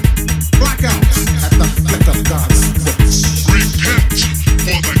 Blackouts at the flick of God's switch. Repent,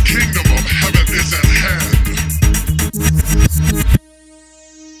 for the kingdom of heaven is at hand.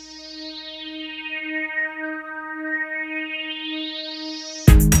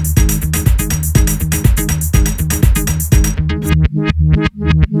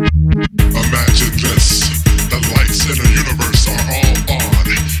 Imagine this. The lights in the universe are all on,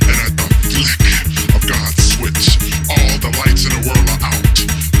 and at the flick of God's switch, all the lights in the world are out.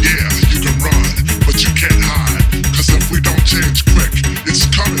 Yeah, you can run, but you can't hide, 'cause if we don't change quick, it's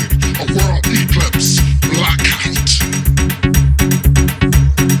coming. A world eclipse. Blackout.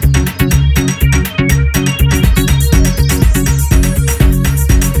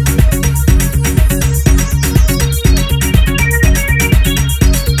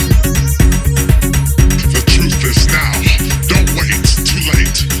 The truth is now. Don't wait. Too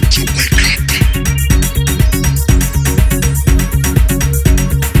late to wake up.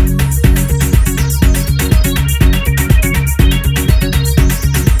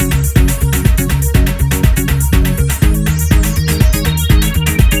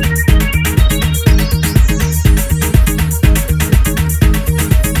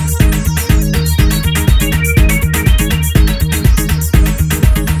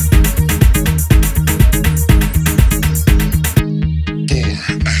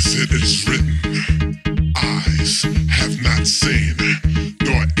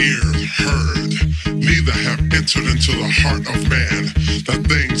 entered into the heart of man the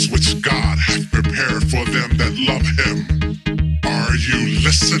things which God hath prepared for them that love him. Are you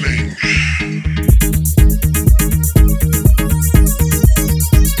listening.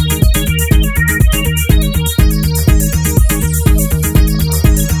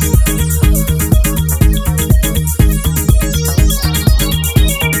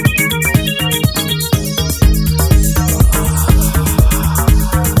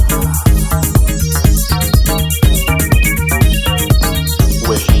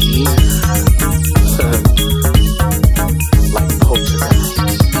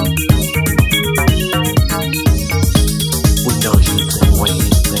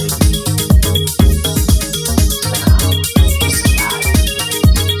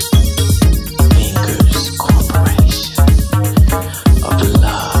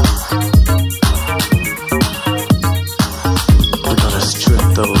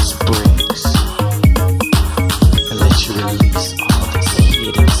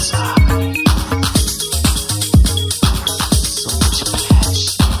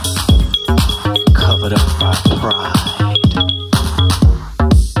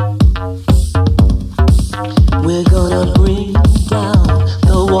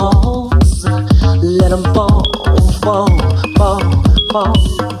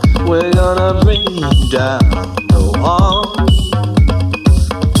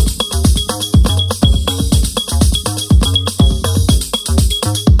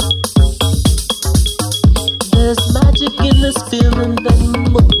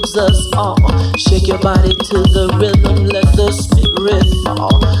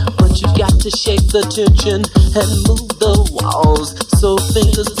 The tension and move the walls so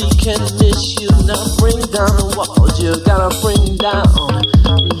fingertips can miss you. Now bring down the walls, you gotta bring down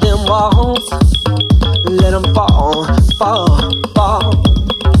them walls. Let them fall, fall, fall.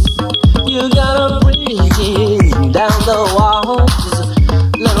 You gotta bring down the walls.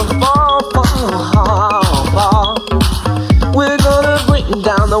 Let them fall, fall, fall. We're gonna bring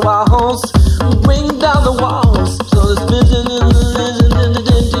down the walls, bring down the walls. So this vision in the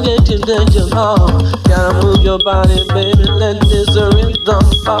gotta move your body, baby, let this rhythm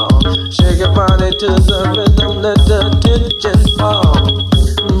fall. Shake your body to the rhythm, let the tension fall.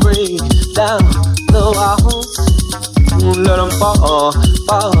 Bring down the walls, let them fall,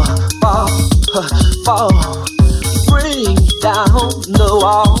 fall, fall, fall. Bring down the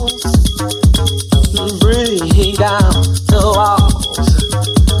walls, bring down the walls.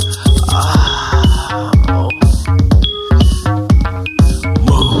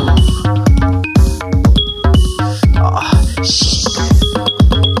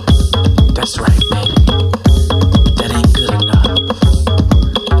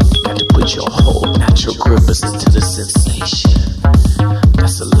 Into the sensation,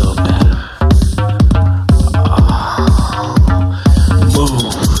 that's a little better.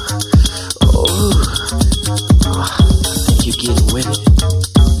 Move. I think you're getting with it.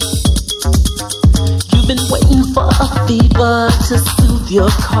 You've been waiting for a fever to soothe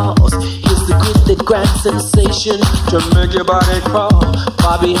your cause. Here's the grip that grabs sensation to make your body crawl.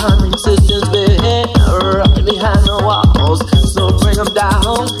 Far behind resistance, right behind the walls. So bring them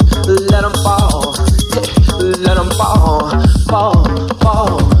down, let them fall. Let them fall, fall,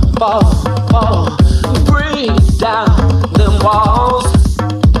 fall, fall, fall. Bring down them walls.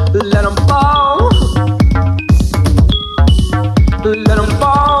 Let them fall. Let them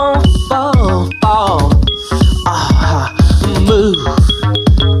fall, fall, fall. Move.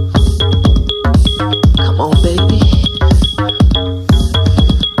 Come on, baby.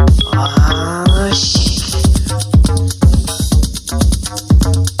 Shake.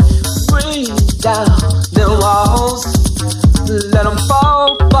 Bring down the walls, let them fall,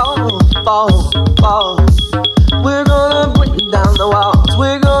 fall, fall, fall. We're gonna bring down the walls,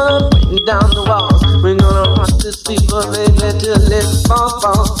 we're gonna bring down the walls. We're gonna rock this fever, baby, till it fall,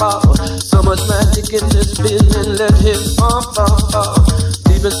 fall, fall. So much magic in this feeling, let it fall, fall, fall.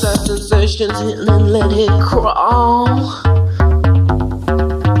 Deep inside sensations, hit and let it crawl.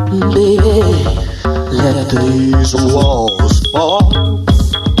 Baby, let these walls fall.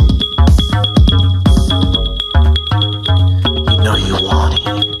 You want it.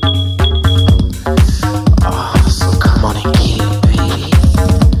 So come on and get it, baby.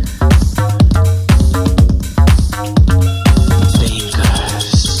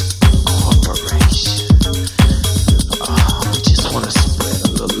 Fingers Corporation. We just want to spread a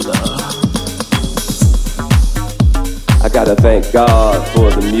little love. I gotta thank God for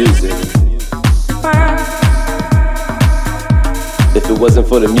the music. If it wasn't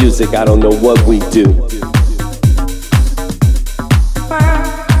for the music, I don't know what we'd do.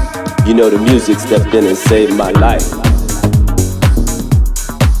 You know, the music stepped in and saved my life.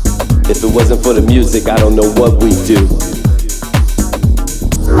 If it wasn't for the music, I don't know what we'd do.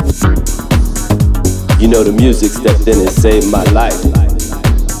 know the music stepped in and saved my life.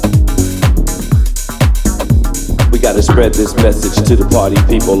 We gotta spread this message to the party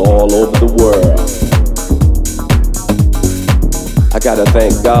people all over the world. I gotta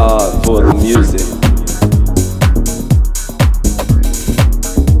thank God for the music.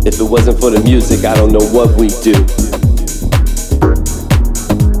 If it wasn't for the music, I don't know what we'd do.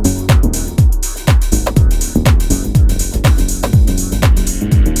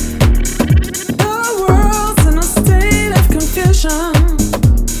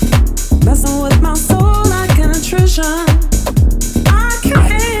 Messing with my soul like an intrusion. I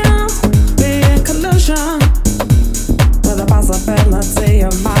can't be in collusion with the possibility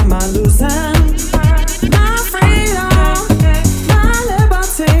of my mind losing my freedom, my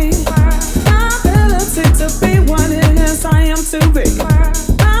liberty, my ability to be what it is I am to be.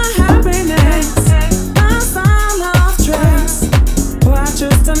 My happiness, my style of dress, who I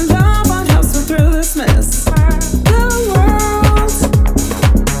choose to love, what helps me through this mess. The world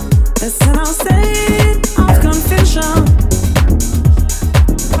is in a state of confusion.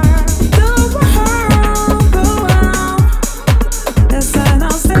 The world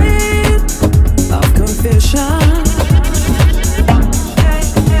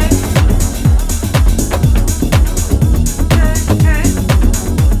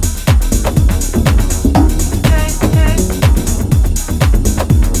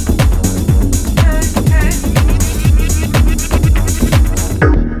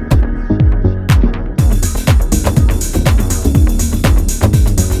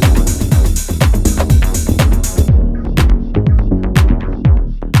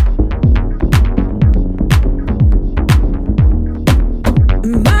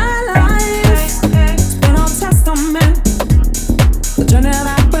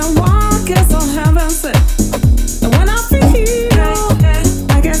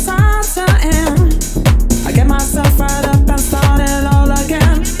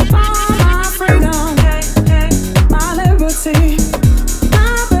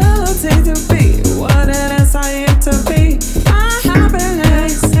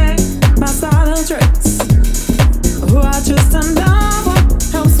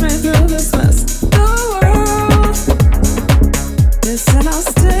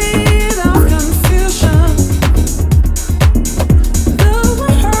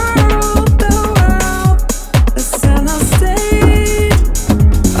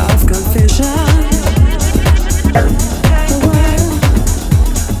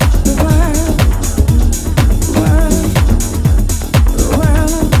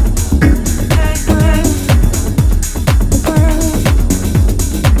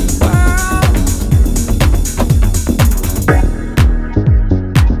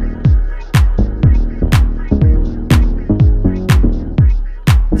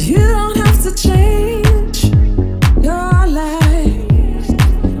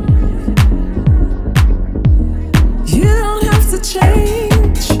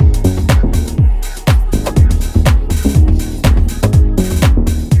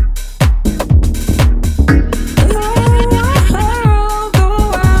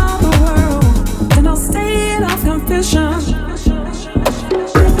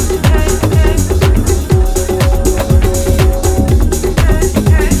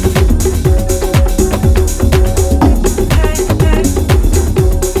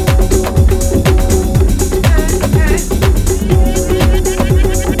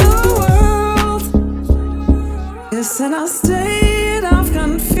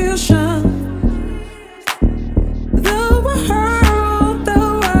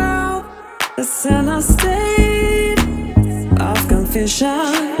is in a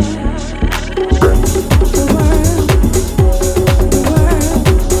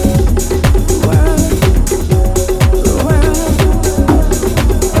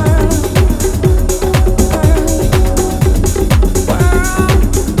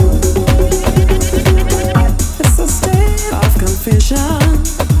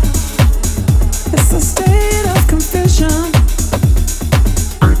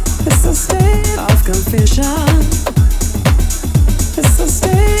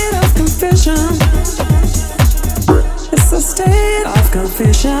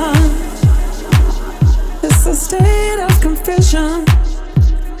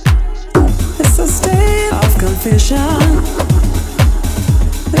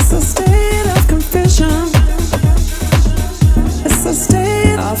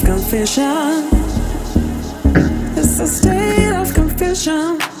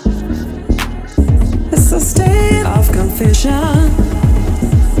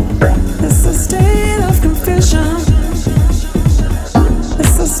state of confusion.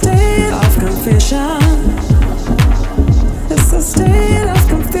 It's a state of confusion.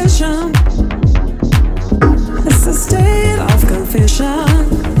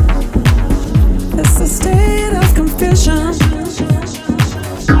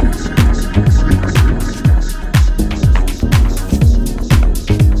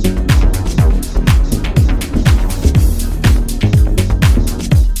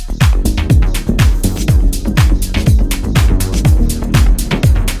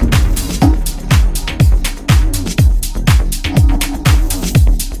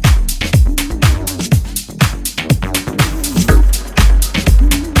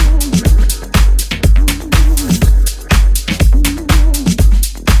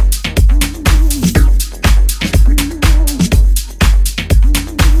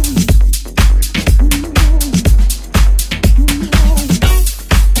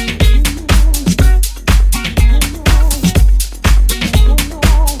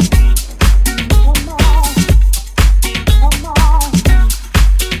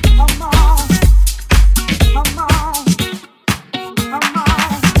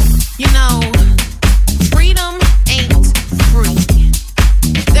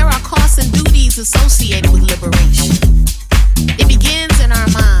 associated with liberation. It begins in our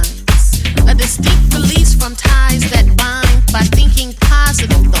minds, a distinct release from ties that bind by thinking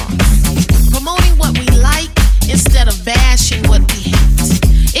positive thoughts, promoting what we like instead of bashing what we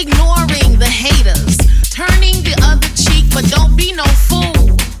hate, ignoring the haters, turning the other cheek, but don't be no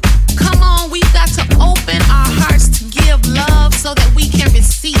fool. Come on, we've got to open our hearts to give love so that we can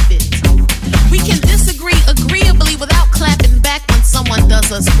receive it. We can disagree agreeably without clapping back when someone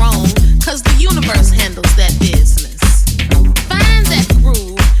does us wrong, cause the universe handles that business. Find that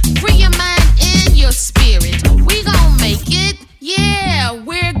groove, free your mind and your spirit. We gon' make it, yeah,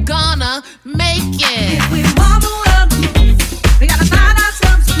 we're gonna make it. If we want the world to move, we gotta find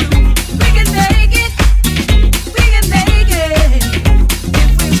ourselves a groove. We can make it, we can make it.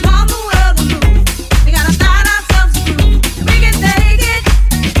 If we want the world to move, we gotta find ourselves a groove. We can make it,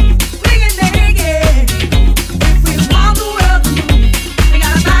 we can make it. If we want the world to move, we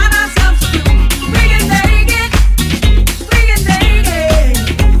gotta find ourselves a groove. We can make it, we can make it.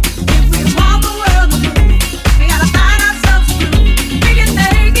 If we want the world to move, we gotta find ourselves a groove. We can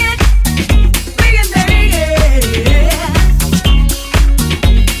make it, we can make it.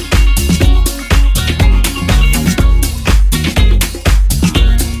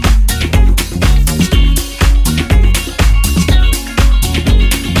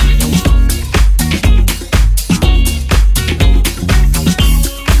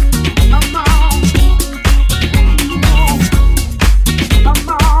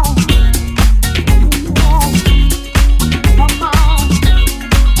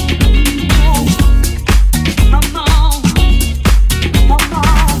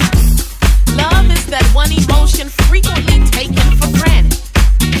 Love is that one emotion frequently taken for granted.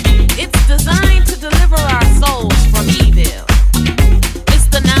 It's designed to deliver our souls from evil. It's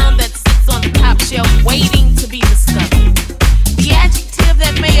the noun that sits on the top shelf waiting to be discovered. The adjective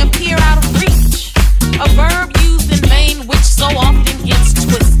that may appear out of reach. A verb used in vain which so often gets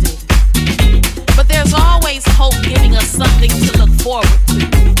twisted. But there's always hope giving us something to look forward to.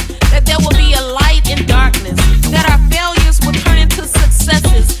 That there will be a light in darkness. That our failures will turn into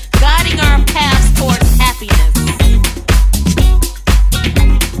successes, guiding our paths towards happiness.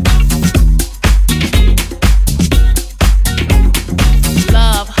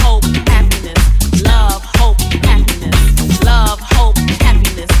 Love, hope, happiness. Love, hope, happiness. Love, hope,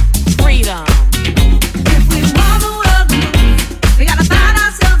 happiness. Freedom. If we want the world to move, we gotta find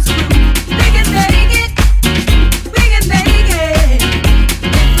ourselves a groove. We can make it, we can make it.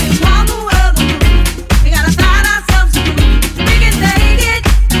 If we want the world to move, we gotta find ourselves a groove. We can make it,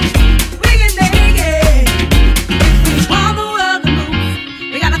 we can make it. If we want the world to move,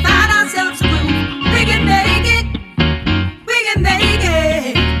 we gotta find ourselves a groove. We can make it, we can make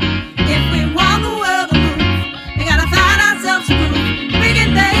it. If we want the world to move, we gotta find ourselves a groove. We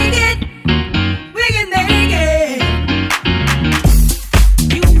can make it, we can make it.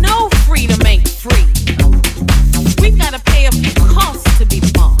 You know freedom ain't free. We gotta pay a few costs to be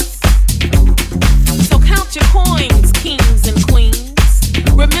the boss. So count your coins, kings and queens.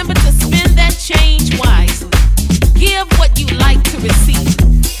 Remember to spend that change wisely. Give what you like to receive.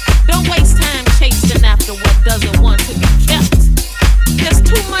 Don't waste time chasing after what doesn't want to be kept. There's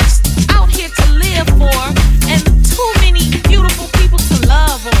too much out here to live for and too many beautiful people to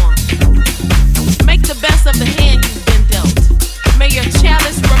love on. Make the best of the hand you've been dealt. May your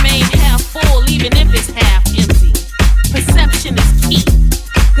chalice remain half full even if it's half empty. Perception is key,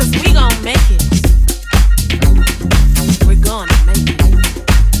 cause we gon' make it. We're gonna make it.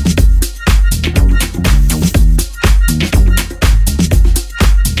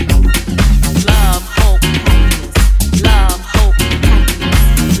 Love, hope, happiness. Love, hope,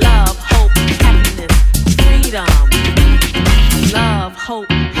 happiness. Love, hope, happiness. Freedom. Love,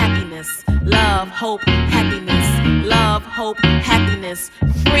 hope, happiness. Love, hope, happiness. Love, hope, happiness.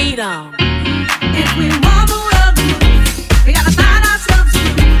 Freedom. If we want the world to move, we gotta find ourselves a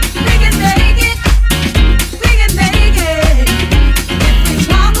groove. We can make it, we can make it. If we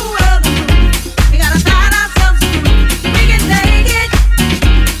want the world to move, we gotta find ourselves a groove. We can make it,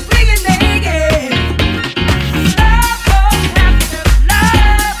 we can make it. Love, hope, happiness.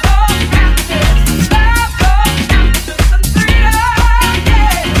 Love, hope, happiness. Love, hope, happiness and freedom.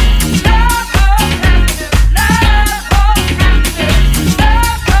 Yeah. Love, hope, happiness. Love, hope, happiness.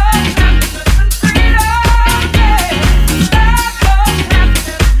 Love, hope, happiness and freedom.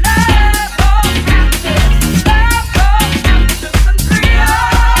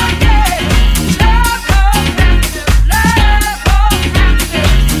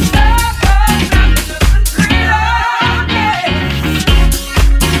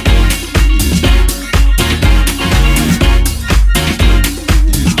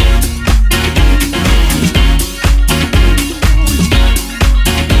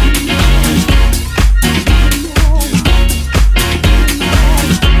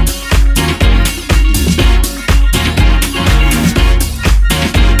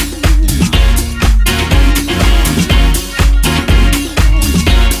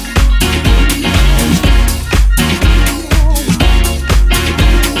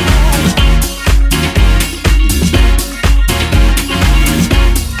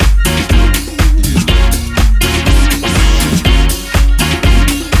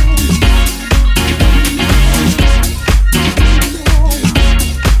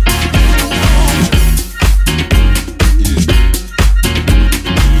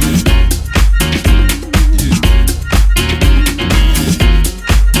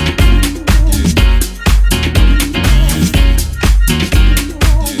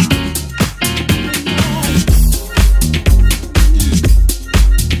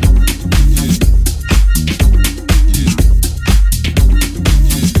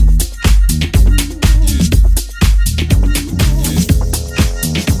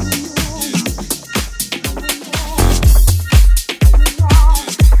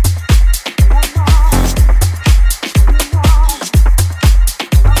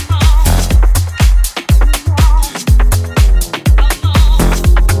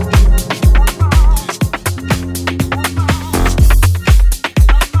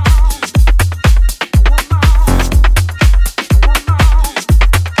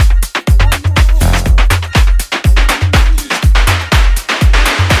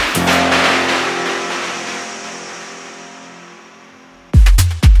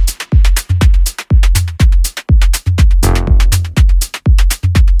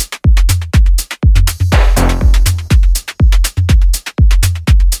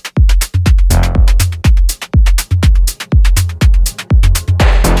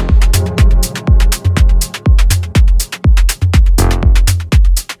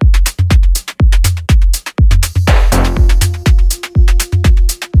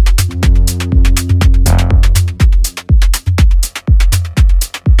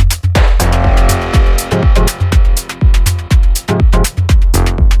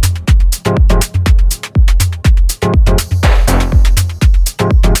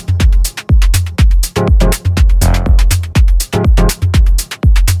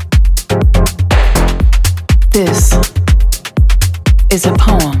 This is a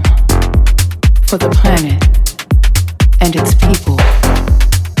poem for the planet and its people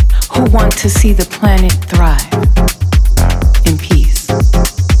who want to see the planet thrive in peace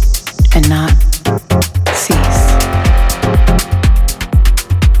and not cease.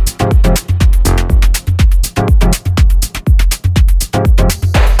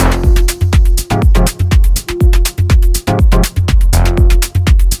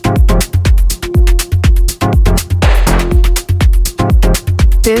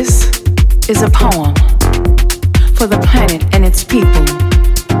 This is a poem for the planet and its people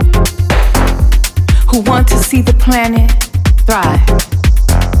who want to see the planet thrive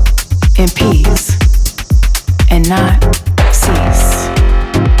in peace and not cease.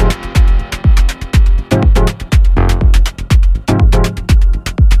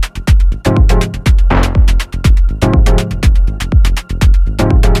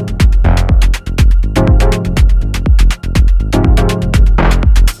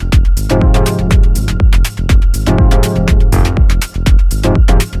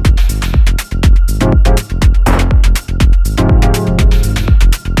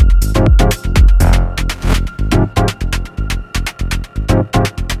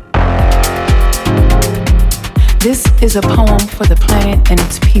 This is a poem for the planet and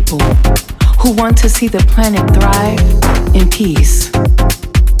its people who want to see the planet thrive in peace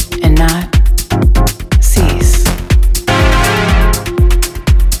and not cease.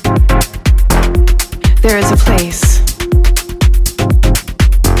 There is a place,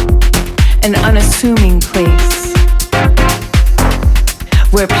 an unassuming place,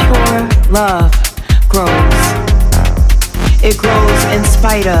 where pure love grows. It grows in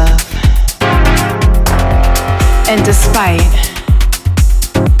spite of and despite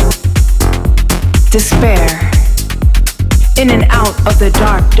despair. In and out of the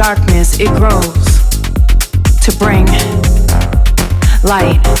darkness, it grows to bring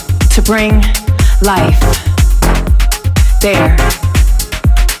light, to bring life. There,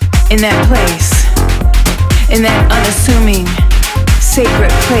 in that place, in that unassuming,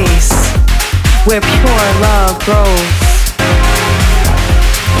 sacred place where pure love grows.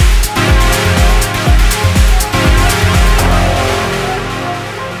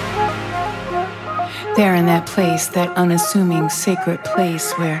 There in that place, that unassuming sacred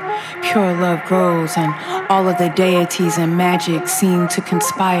place where pure love grows and all of the deities and magic seem to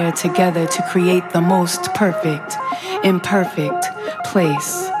conspire together to create the most perfect, imperfect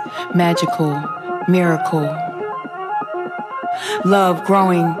place, magical, miracle. Love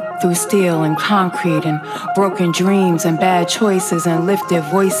growing through steel and concrete and broken dreams and bad choices and lifted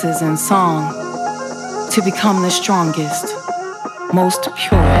voices and song to become the strongest, most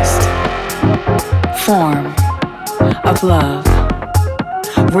purest form of love,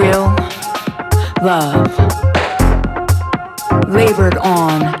 real love, labored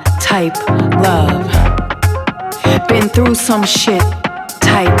on type love, been through some shit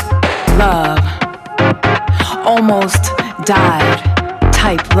type love, almost died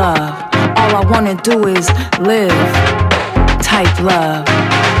type love, all I wanna do is live type love.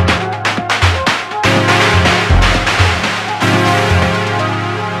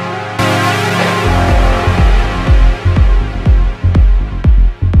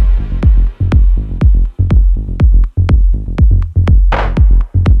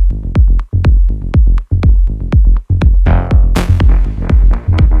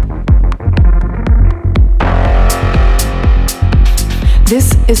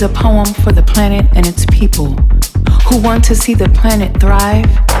 This is a poem for the planet and its people who want to see the planet thrive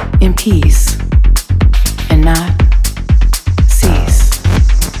in peace and not cease.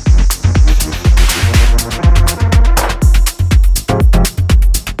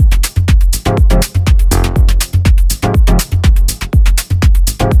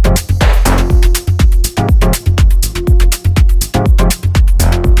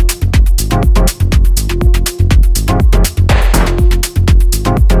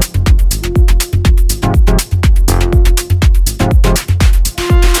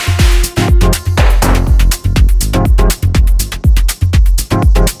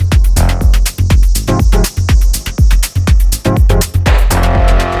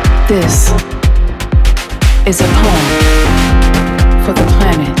 This is a poem for the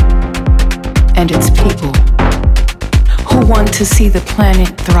planet and its people who want to see the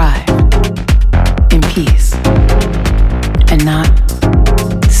planet thrive in peace and not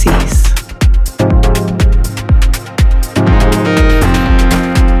cease.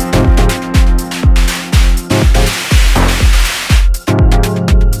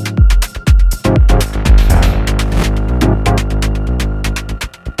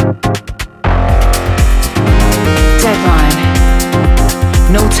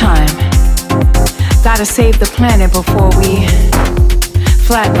 Gotta save the planet before we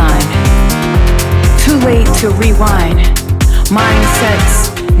flatline. Too late to rewind.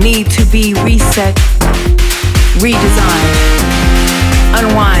 Mindsets need to be reset, redesigned.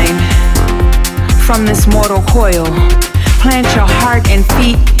 Unwind from this mortal coil. Plant your heart and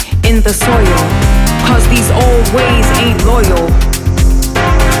feet in the soil, 'cause these old ways ain't loyal.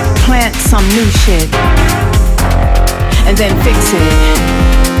 Plant some new shit and then fix it.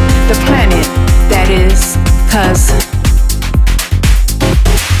 The planet, that is, 'cause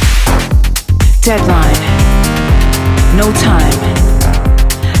deadline, no time.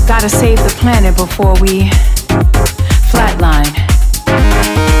 Gotta save the planet before we flatline.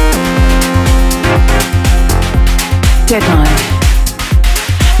 Deadline,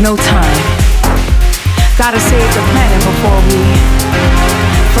 no time. Gotta save the planet before we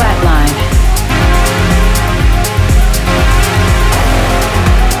flatline.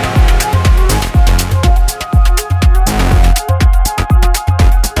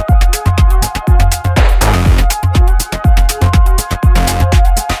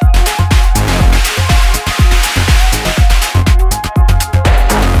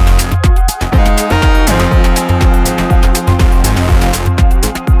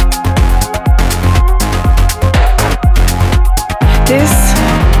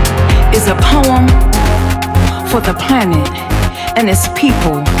 A poem for the planet and its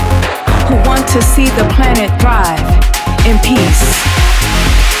people who want to see the planet thrive in peace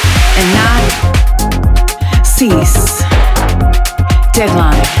and not cease.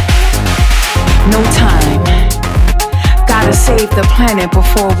 Deadline, no time. Gotta save the planet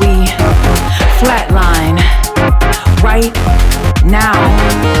before we flatline. Right now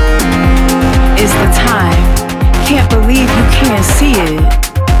is the time. Can't believe you can't see it.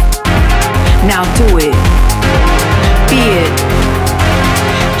 Now do it, be it,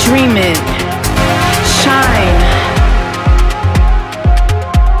 dream it, shine.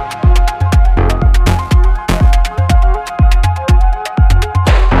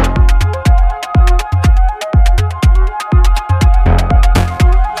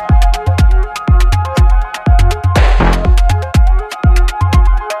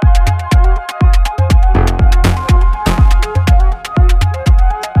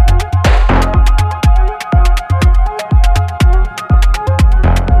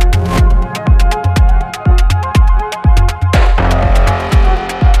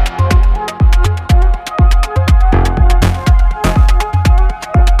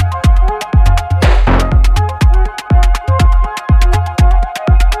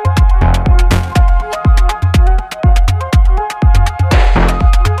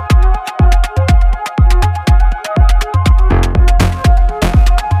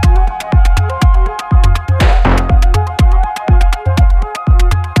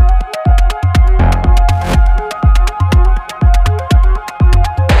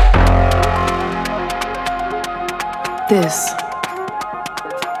 This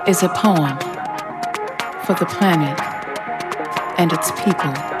is a poem for the planet and its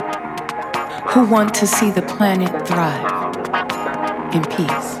people who want to see the planet thrive in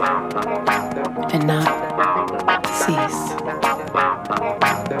peace and not cease.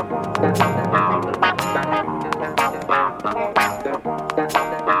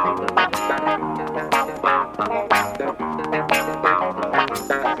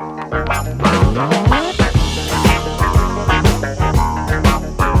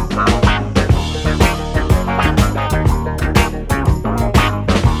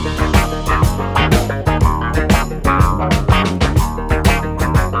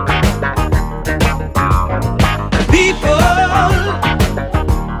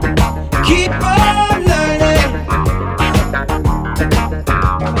 Keep on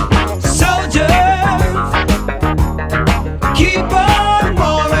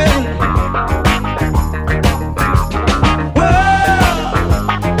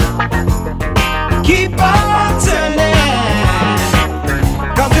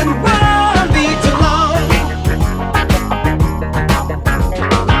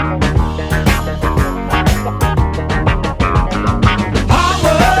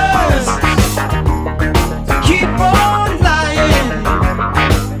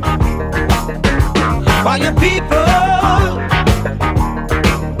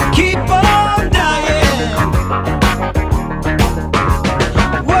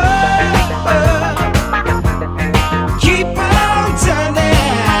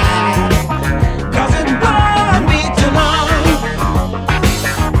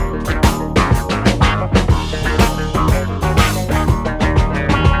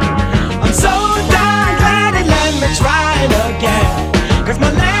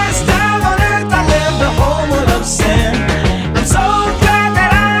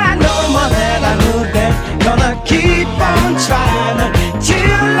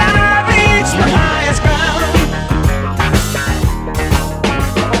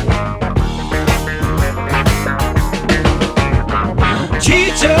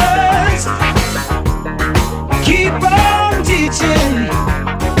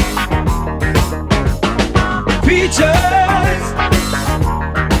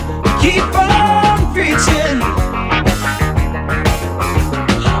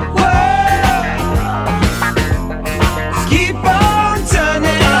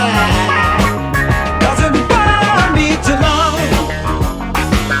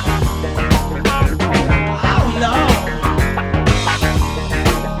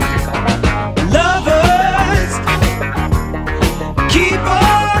keep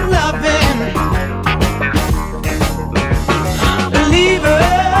on loving.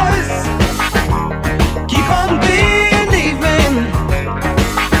 Believers, keep on believing.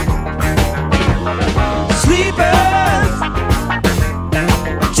 Sleepers,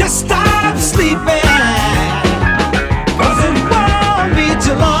 just stop sleeping, 'cause it won't be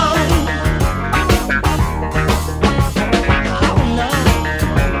too long.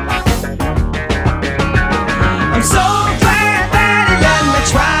 I'm so glad that he let me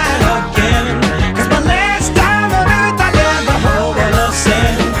try it again, 'cause my last time on earth I never hope of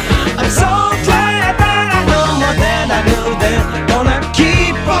sin. I'm so glad that I know more than I knew then. Gonna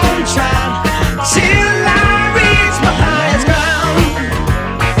keep on trying till I reach my highest ground.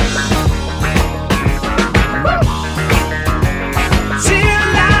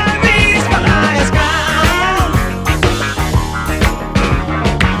 Till I reach my highest ground.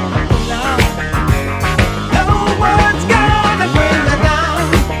 No one's gonna bring me down.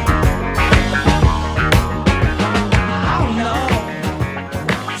 Oh no.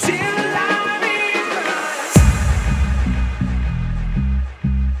 Till I reach my highest.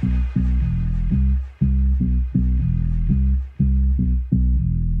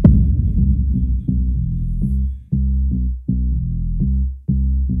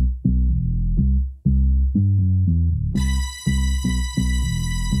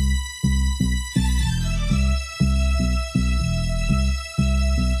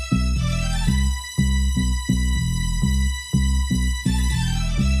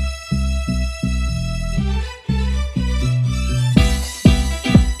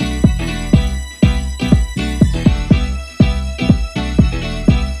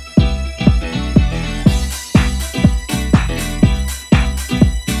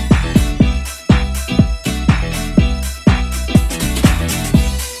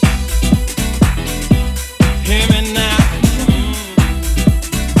 Hear me now.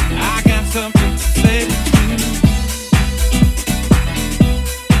 I got something to say to you.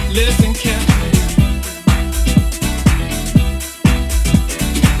 Listen carefully.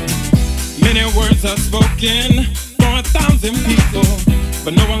 Many words are spoken for 1,000 people,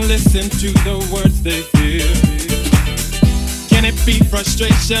 but no one listens to the words they feel. Can it be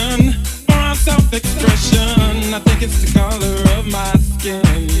frustration or our self-expression? I think it's the color of my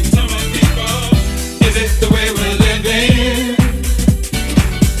skin. Is it the way we're living?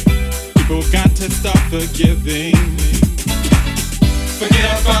 People got to stop forgiving. Forget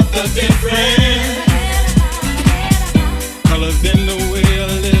about the different colors in the way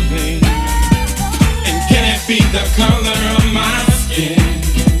of living. And can it be the color of my skin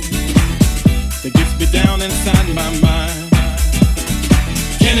that gets me down inside my mind?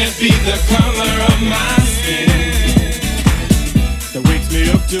 Can it be the color of my skin that wakes me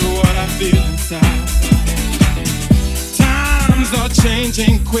up to what I feel inside? Times are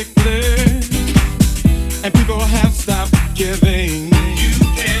changing quickly, and people have stopped giving.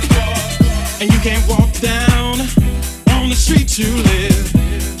 And you can't walk down on the street you live,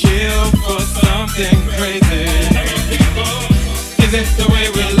 kill for something crazy. Is it the way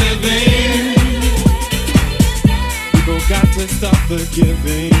we're living? People got to stop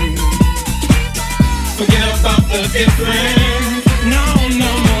forgiving. Forget about the difference. No,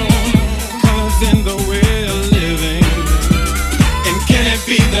 no, no. Colors in the way of living. And can it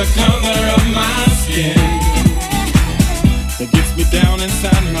be the color of my skin that gets me down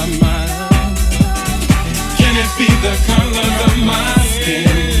inside my mind? Can it be the color of my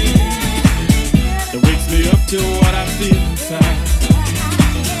skin that wakes me up to what I feel inside?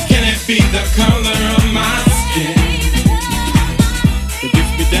 Can it be the color of my skin that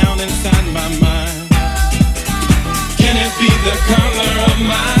gets me down inside my mind? Can it be the color of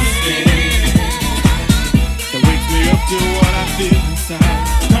my skin that wakes me up to what I feel inside?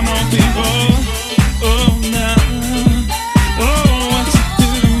 Come on, people. Oh, now. Oh, what you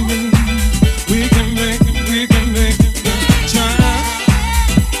doing? We can make it try.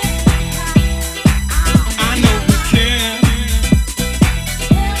 I know we can.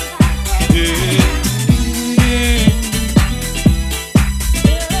 Yeah, yeah.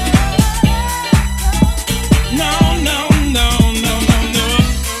 No, no, no, no, no, no.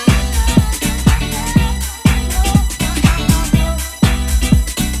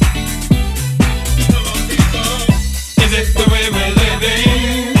 Is it the way we're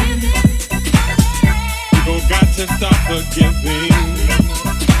living? People got to stop forgiving.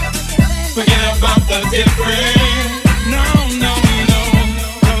 Forget about the difference. No, no, no.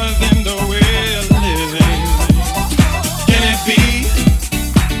 Colors in the way of living. Can it be?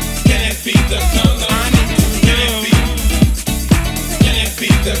 Can it be the color? Can it be? Can it be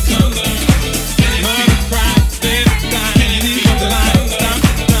the color? Can it be? Can it be the light?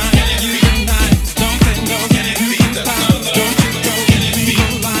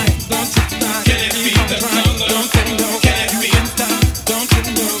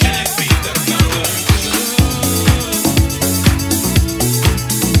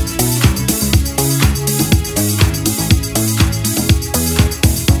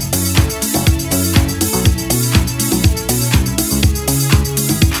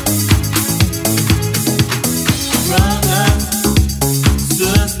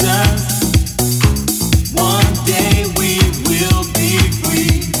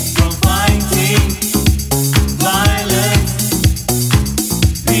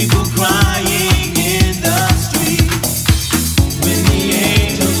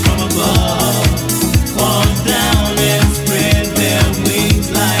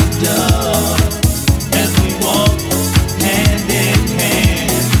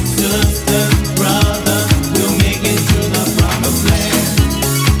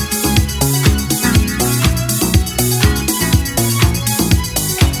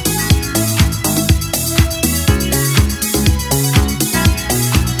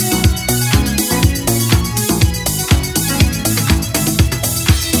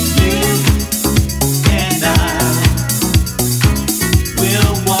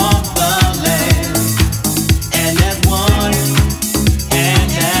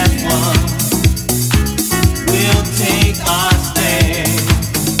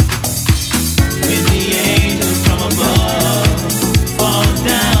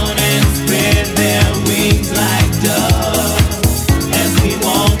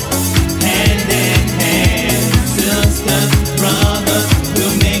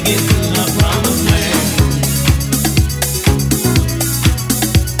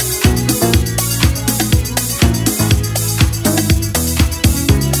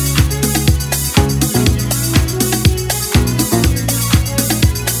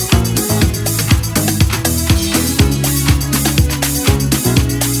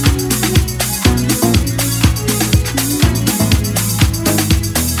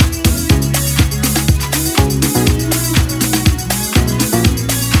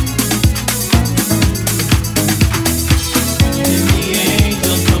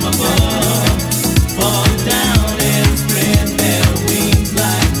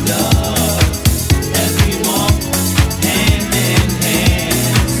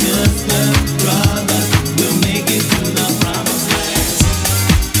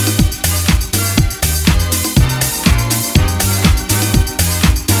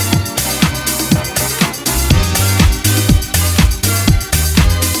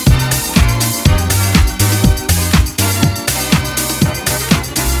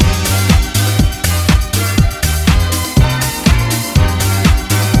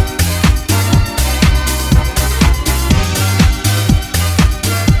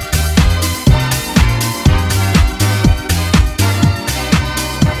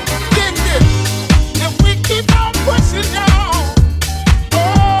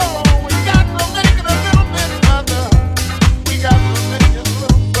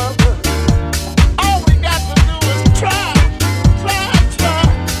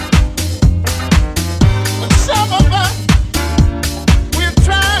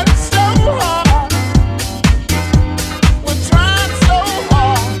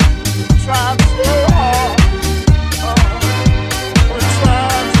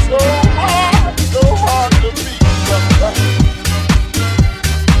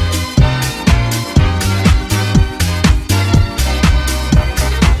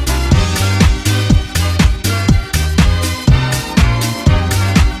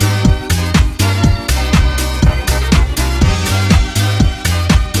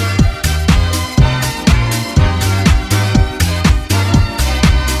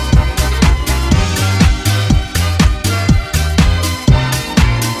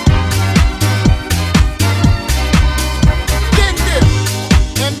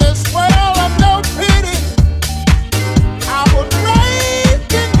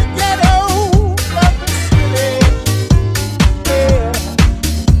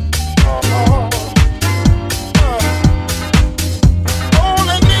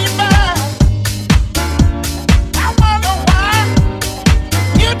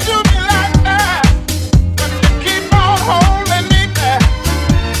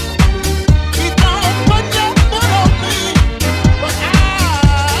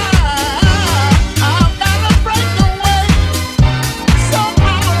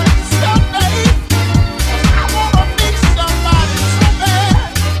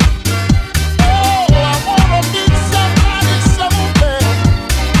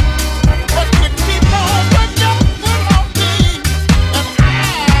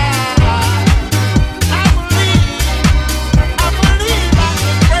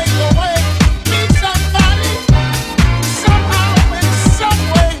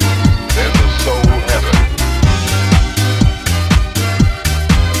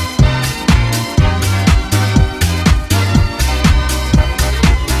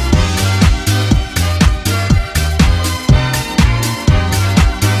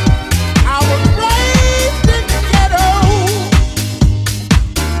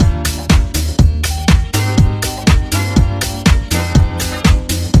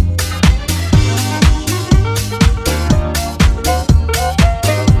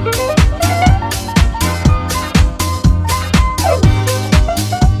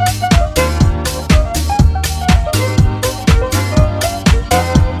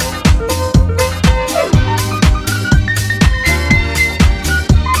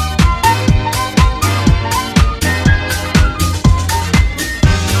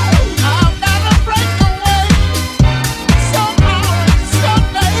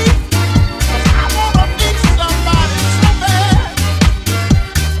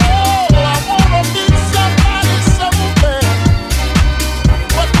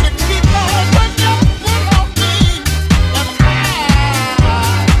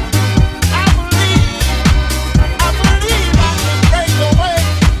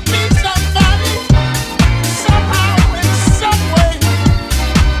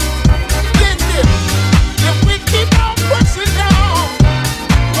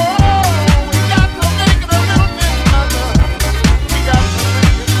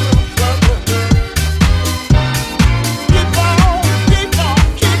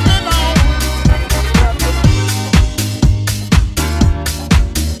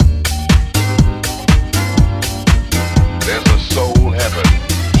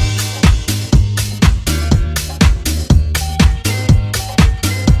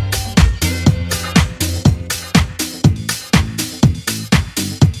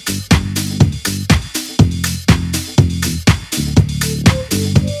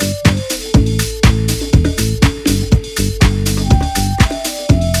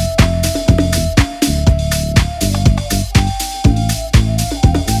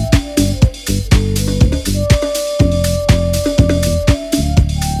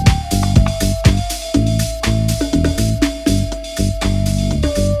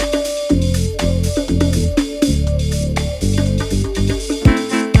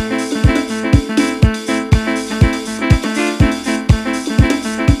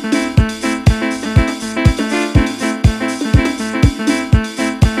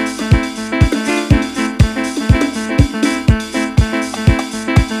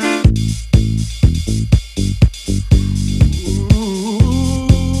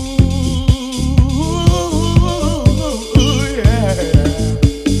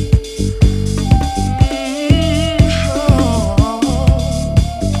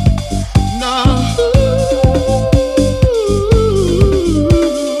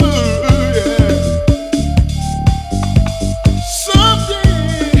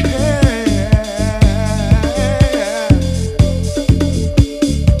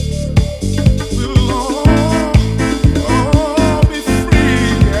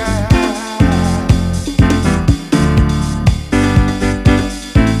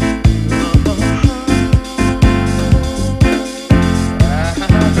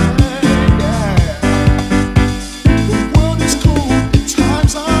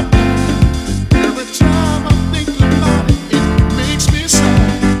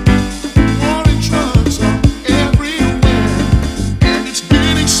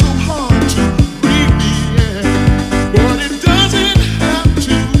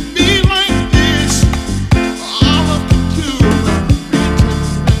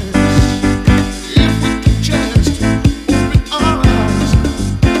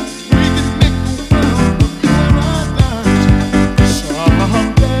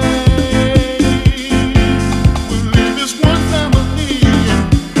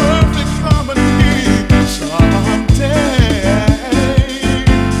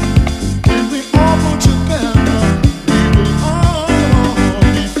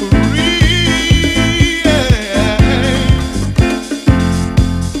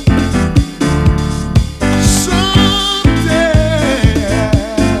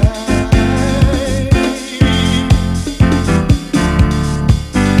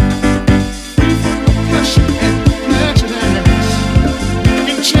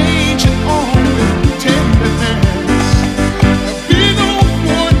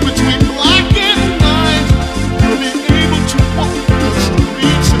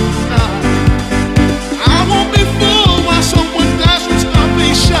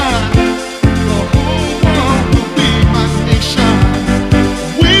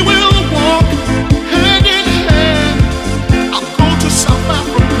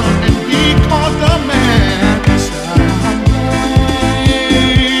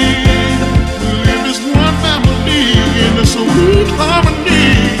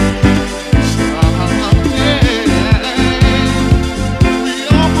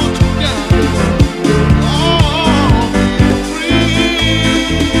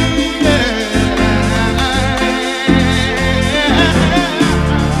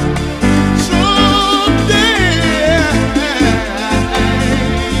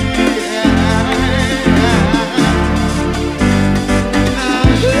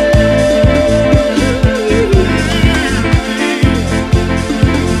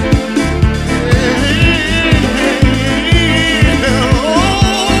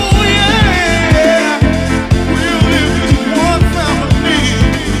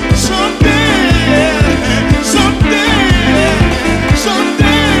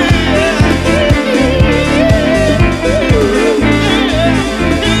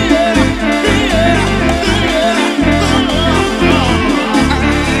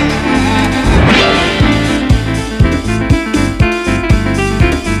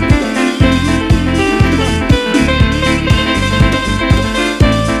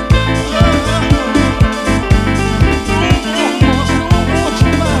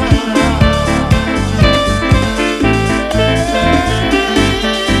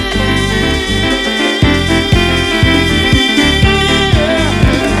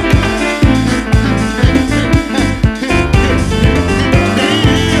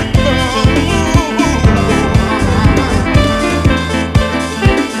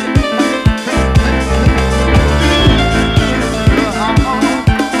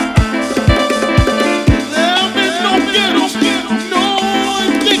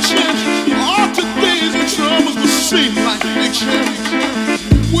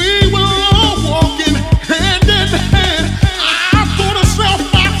 nation, we were all walking hand in hand. I thought of South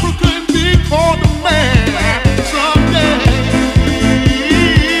Africa and be called a man someday.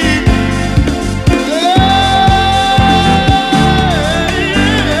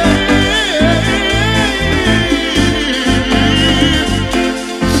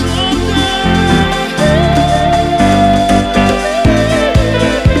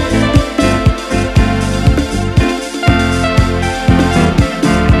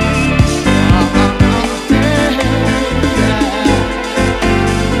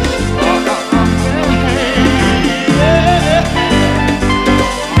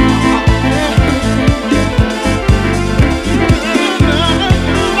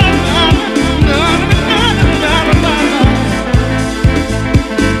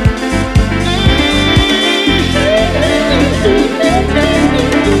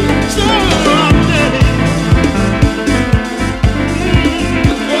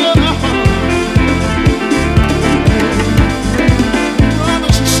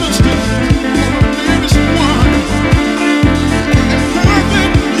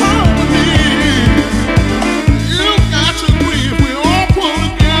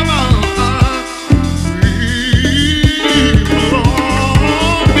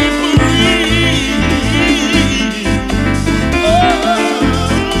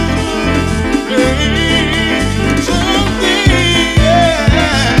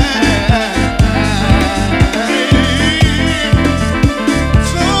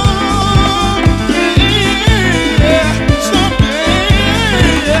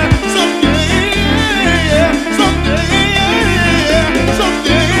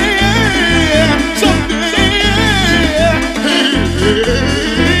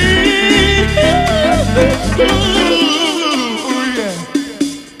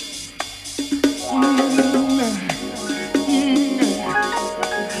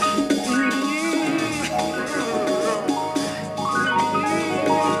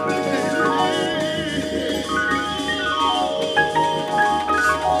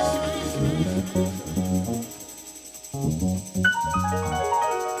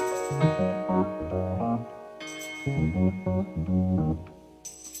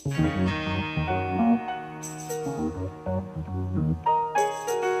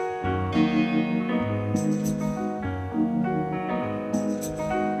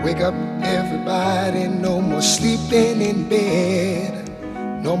 Wake up, everybody, no more sleeping in bed.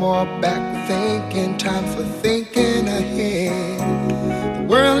 No more back thinking, time for thinking ahead. The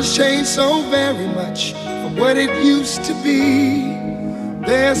world has changed so very much from what it used to be.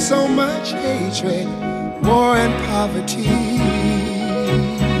 There's so much hatred, war and poverty.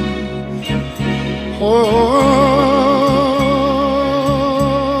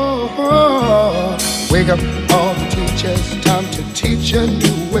 Wake up all the teachers, time to teach a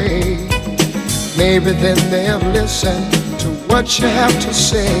new way. Maybe then they'll listen to what you have to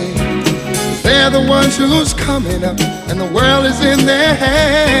say. They're the ones who's coming up and the world is in their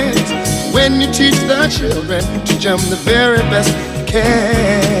hands. When you teach the children, teach them the very best you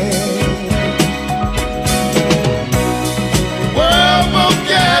can. The world won't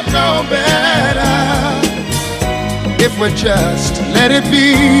get no better if we just let it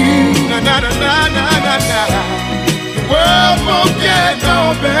be. Na na na na na na na. The world won't get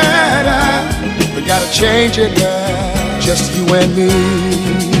no better. We gotta change it now, just you and me.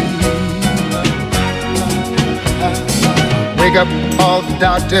 Wake up all the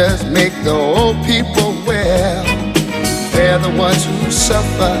doctors, make the old people well. They're the ones who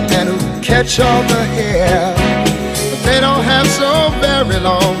suffer and who catch all the hair. But they don't have so very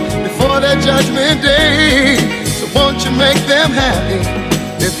long before their judgment day. So won't you make them happy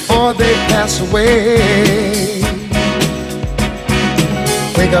before they pass away?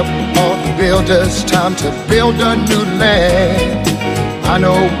 Wake up all the builders, time to build a new land. I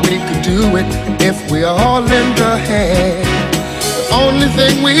know we could do it if we all lend a hand. The only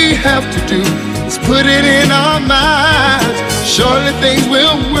thing we have to do is put it in our minds. Surely things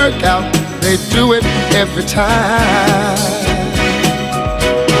will work out, they do it every time.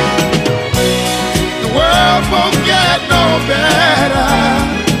 The world won't get no better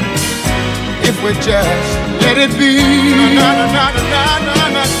if we just let it be. Na, na, na, na, na, na,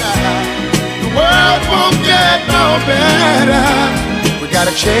 na, na. The world won't get no better. We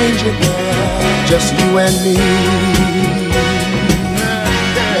gotta change it now, just you and me.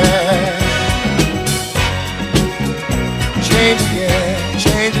 Yeah. Change it, yeah,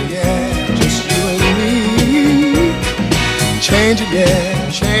 change it, yeah, just you and me. Change it, yeah,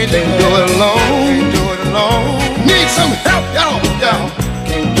 change it. Can't do it alone, can't do it alone. Need some help, y'all, y'all.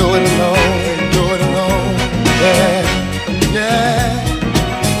 Can't do it alone, can't do it alone. Yeah,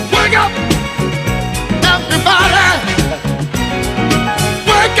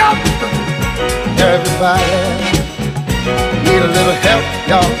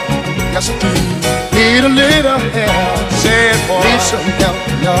 y'all. Yes, I do. Need a little help. Say it, boy. Need some help,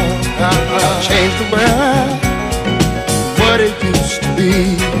 y'all. Change the world. What it used to be.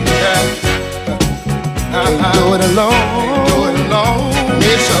 Can't do it alone.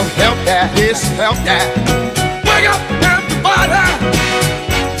 Need some help, Dad. Need some help, Dad. Wake up, everybody.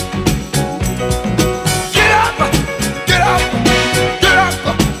 Get up, get up, get up,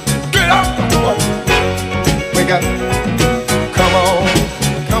 get up. Wake up. Come on,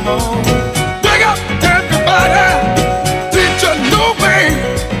 come on. Wake up, everybody. Teach a new way.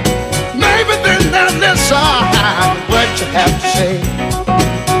 Maybe then they'll listen what you have to say.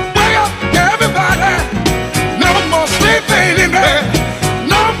 Wake up, everybody. No more sleeping in bed.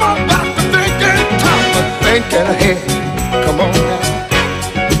 No more about the thinking, time for thinking ahead. Come on now.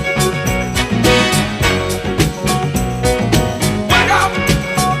 Wake up,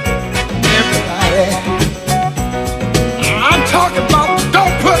 everybody. I'm talking about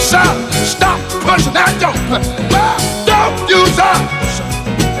don't push out. Stop pushing that dope. Don't use up.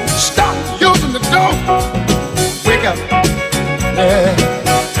 Stop using the dope. Wake up. Yeah.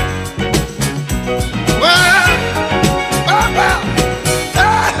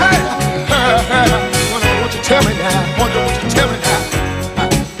 Won't you tell me now? Won't you tell me now?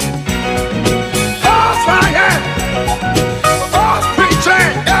 False lying, false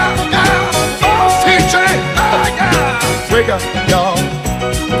preaching, false teaching. Wake up, y'all.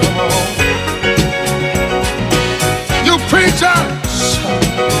 Come on. You preachers,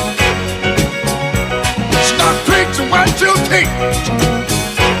 stop preaching what you teach.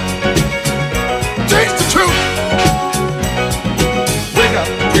 Teach the truth. Wake up,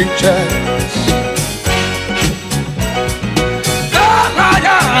 preachers.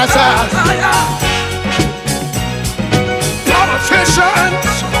 Politicians,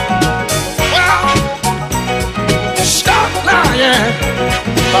 well, stop lying.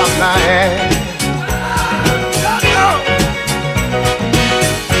 Stop lying.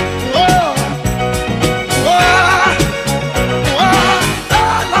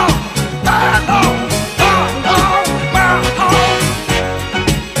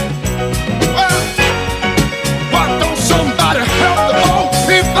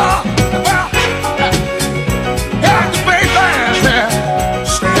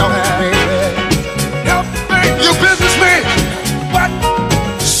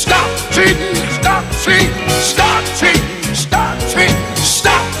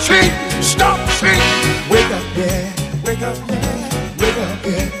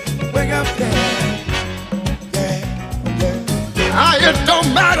 It don't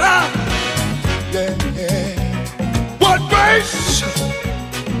matter what race,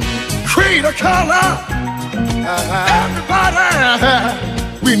 creed, or color. Everybody,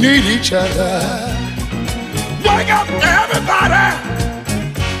 we need each other. Wake up, everybody.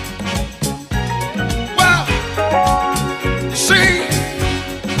 Well, see,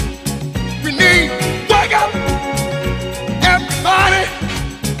 we need wake up, everybody.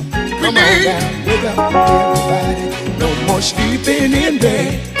 We need wake up, everybody. No more sleeping in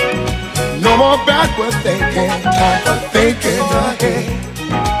bed. No more backward thinking. Time for thinking ahead.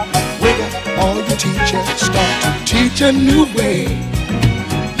 Wake up, all your teachers. Start to teach a new way.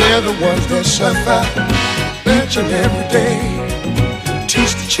 They're the ones that suffer each and every day.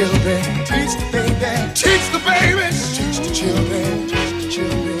 Teach the children. Teach the babies. Teach the babies. Teach the children. Teach the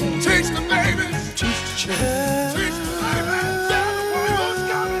children. Teach the babies. Teach the children. Teach the babies. They're the ones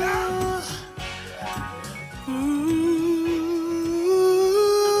coming out.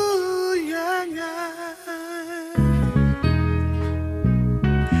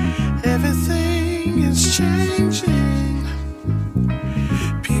 Everything is changing.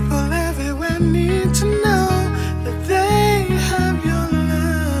 People everywhere need to know that they have your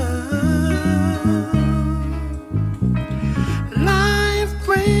love. Life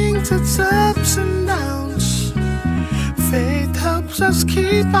brings its ups and downs. Faith helps us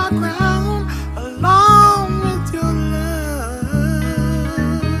keep our ground along with your love.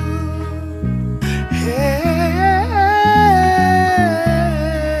 Hey.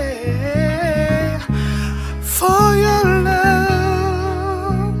 For your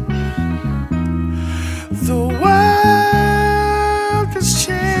love, the world is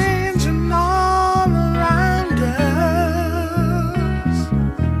changing all around us,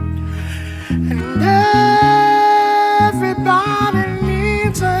 and everybody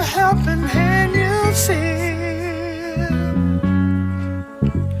needs a helping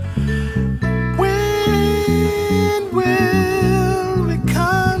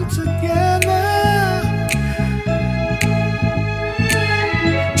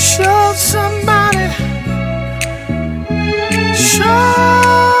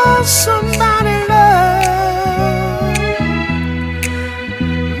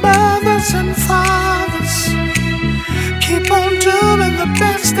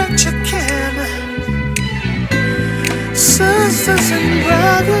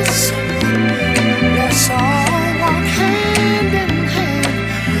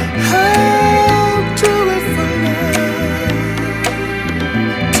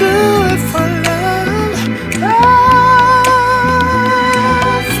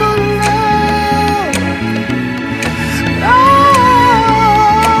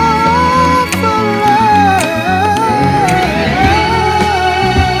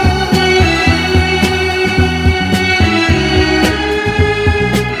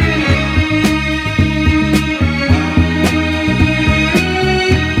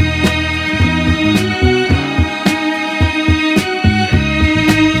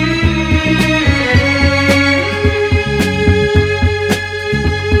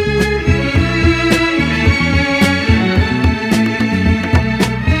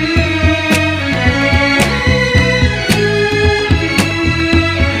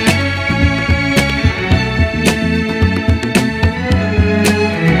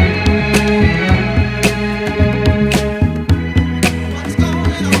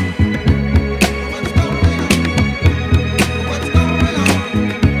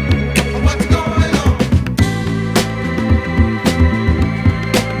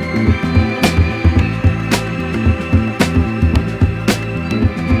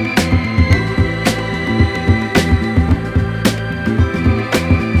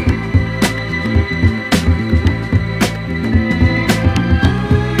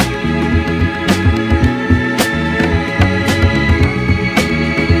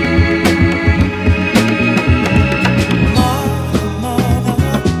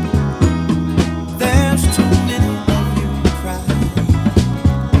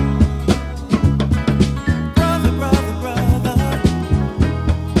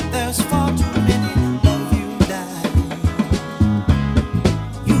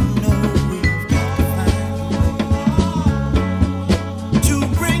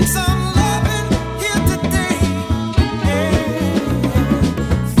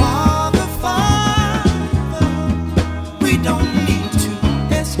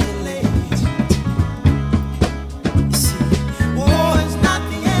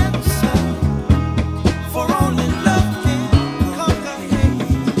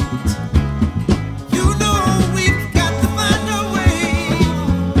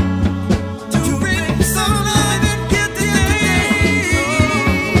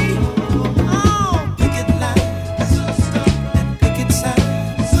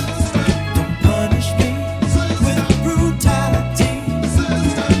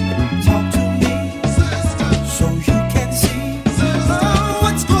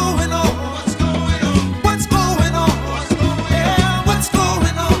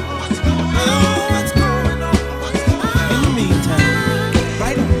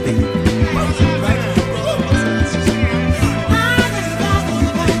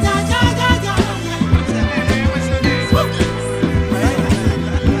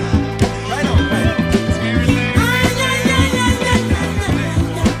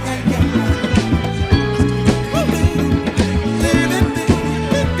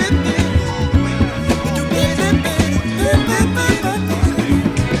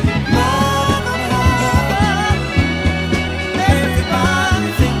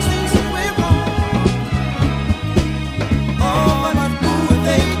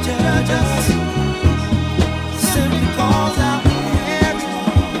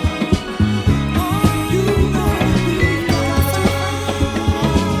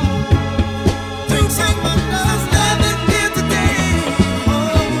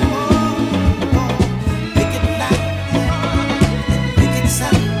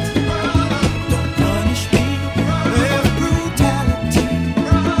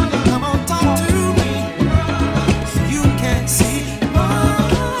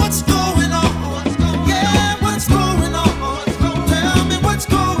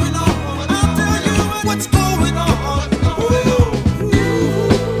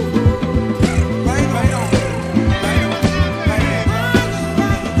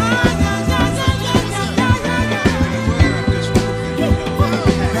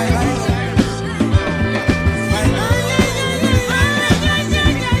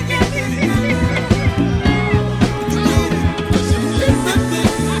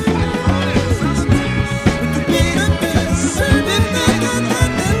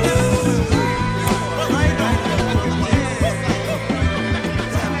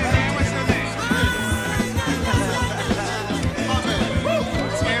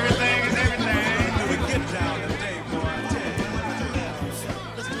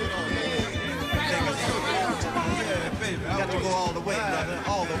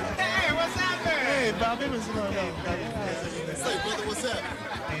Say, brother, what's up?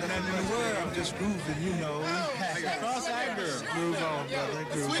 Ain't nothing in the world. I'm just grooving, you know. Cross that girl. Groove on, brother.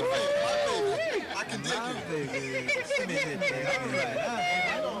 Groove Sweet on. baby, my baby. I can dig you. Baby.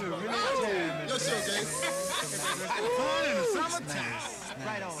 Yo, show, Gates. Fun in the summertime.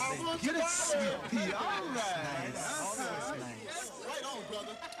 Right on, baby. Get it, sweet pea. All right. Right on,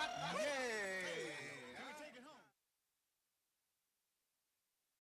 brother.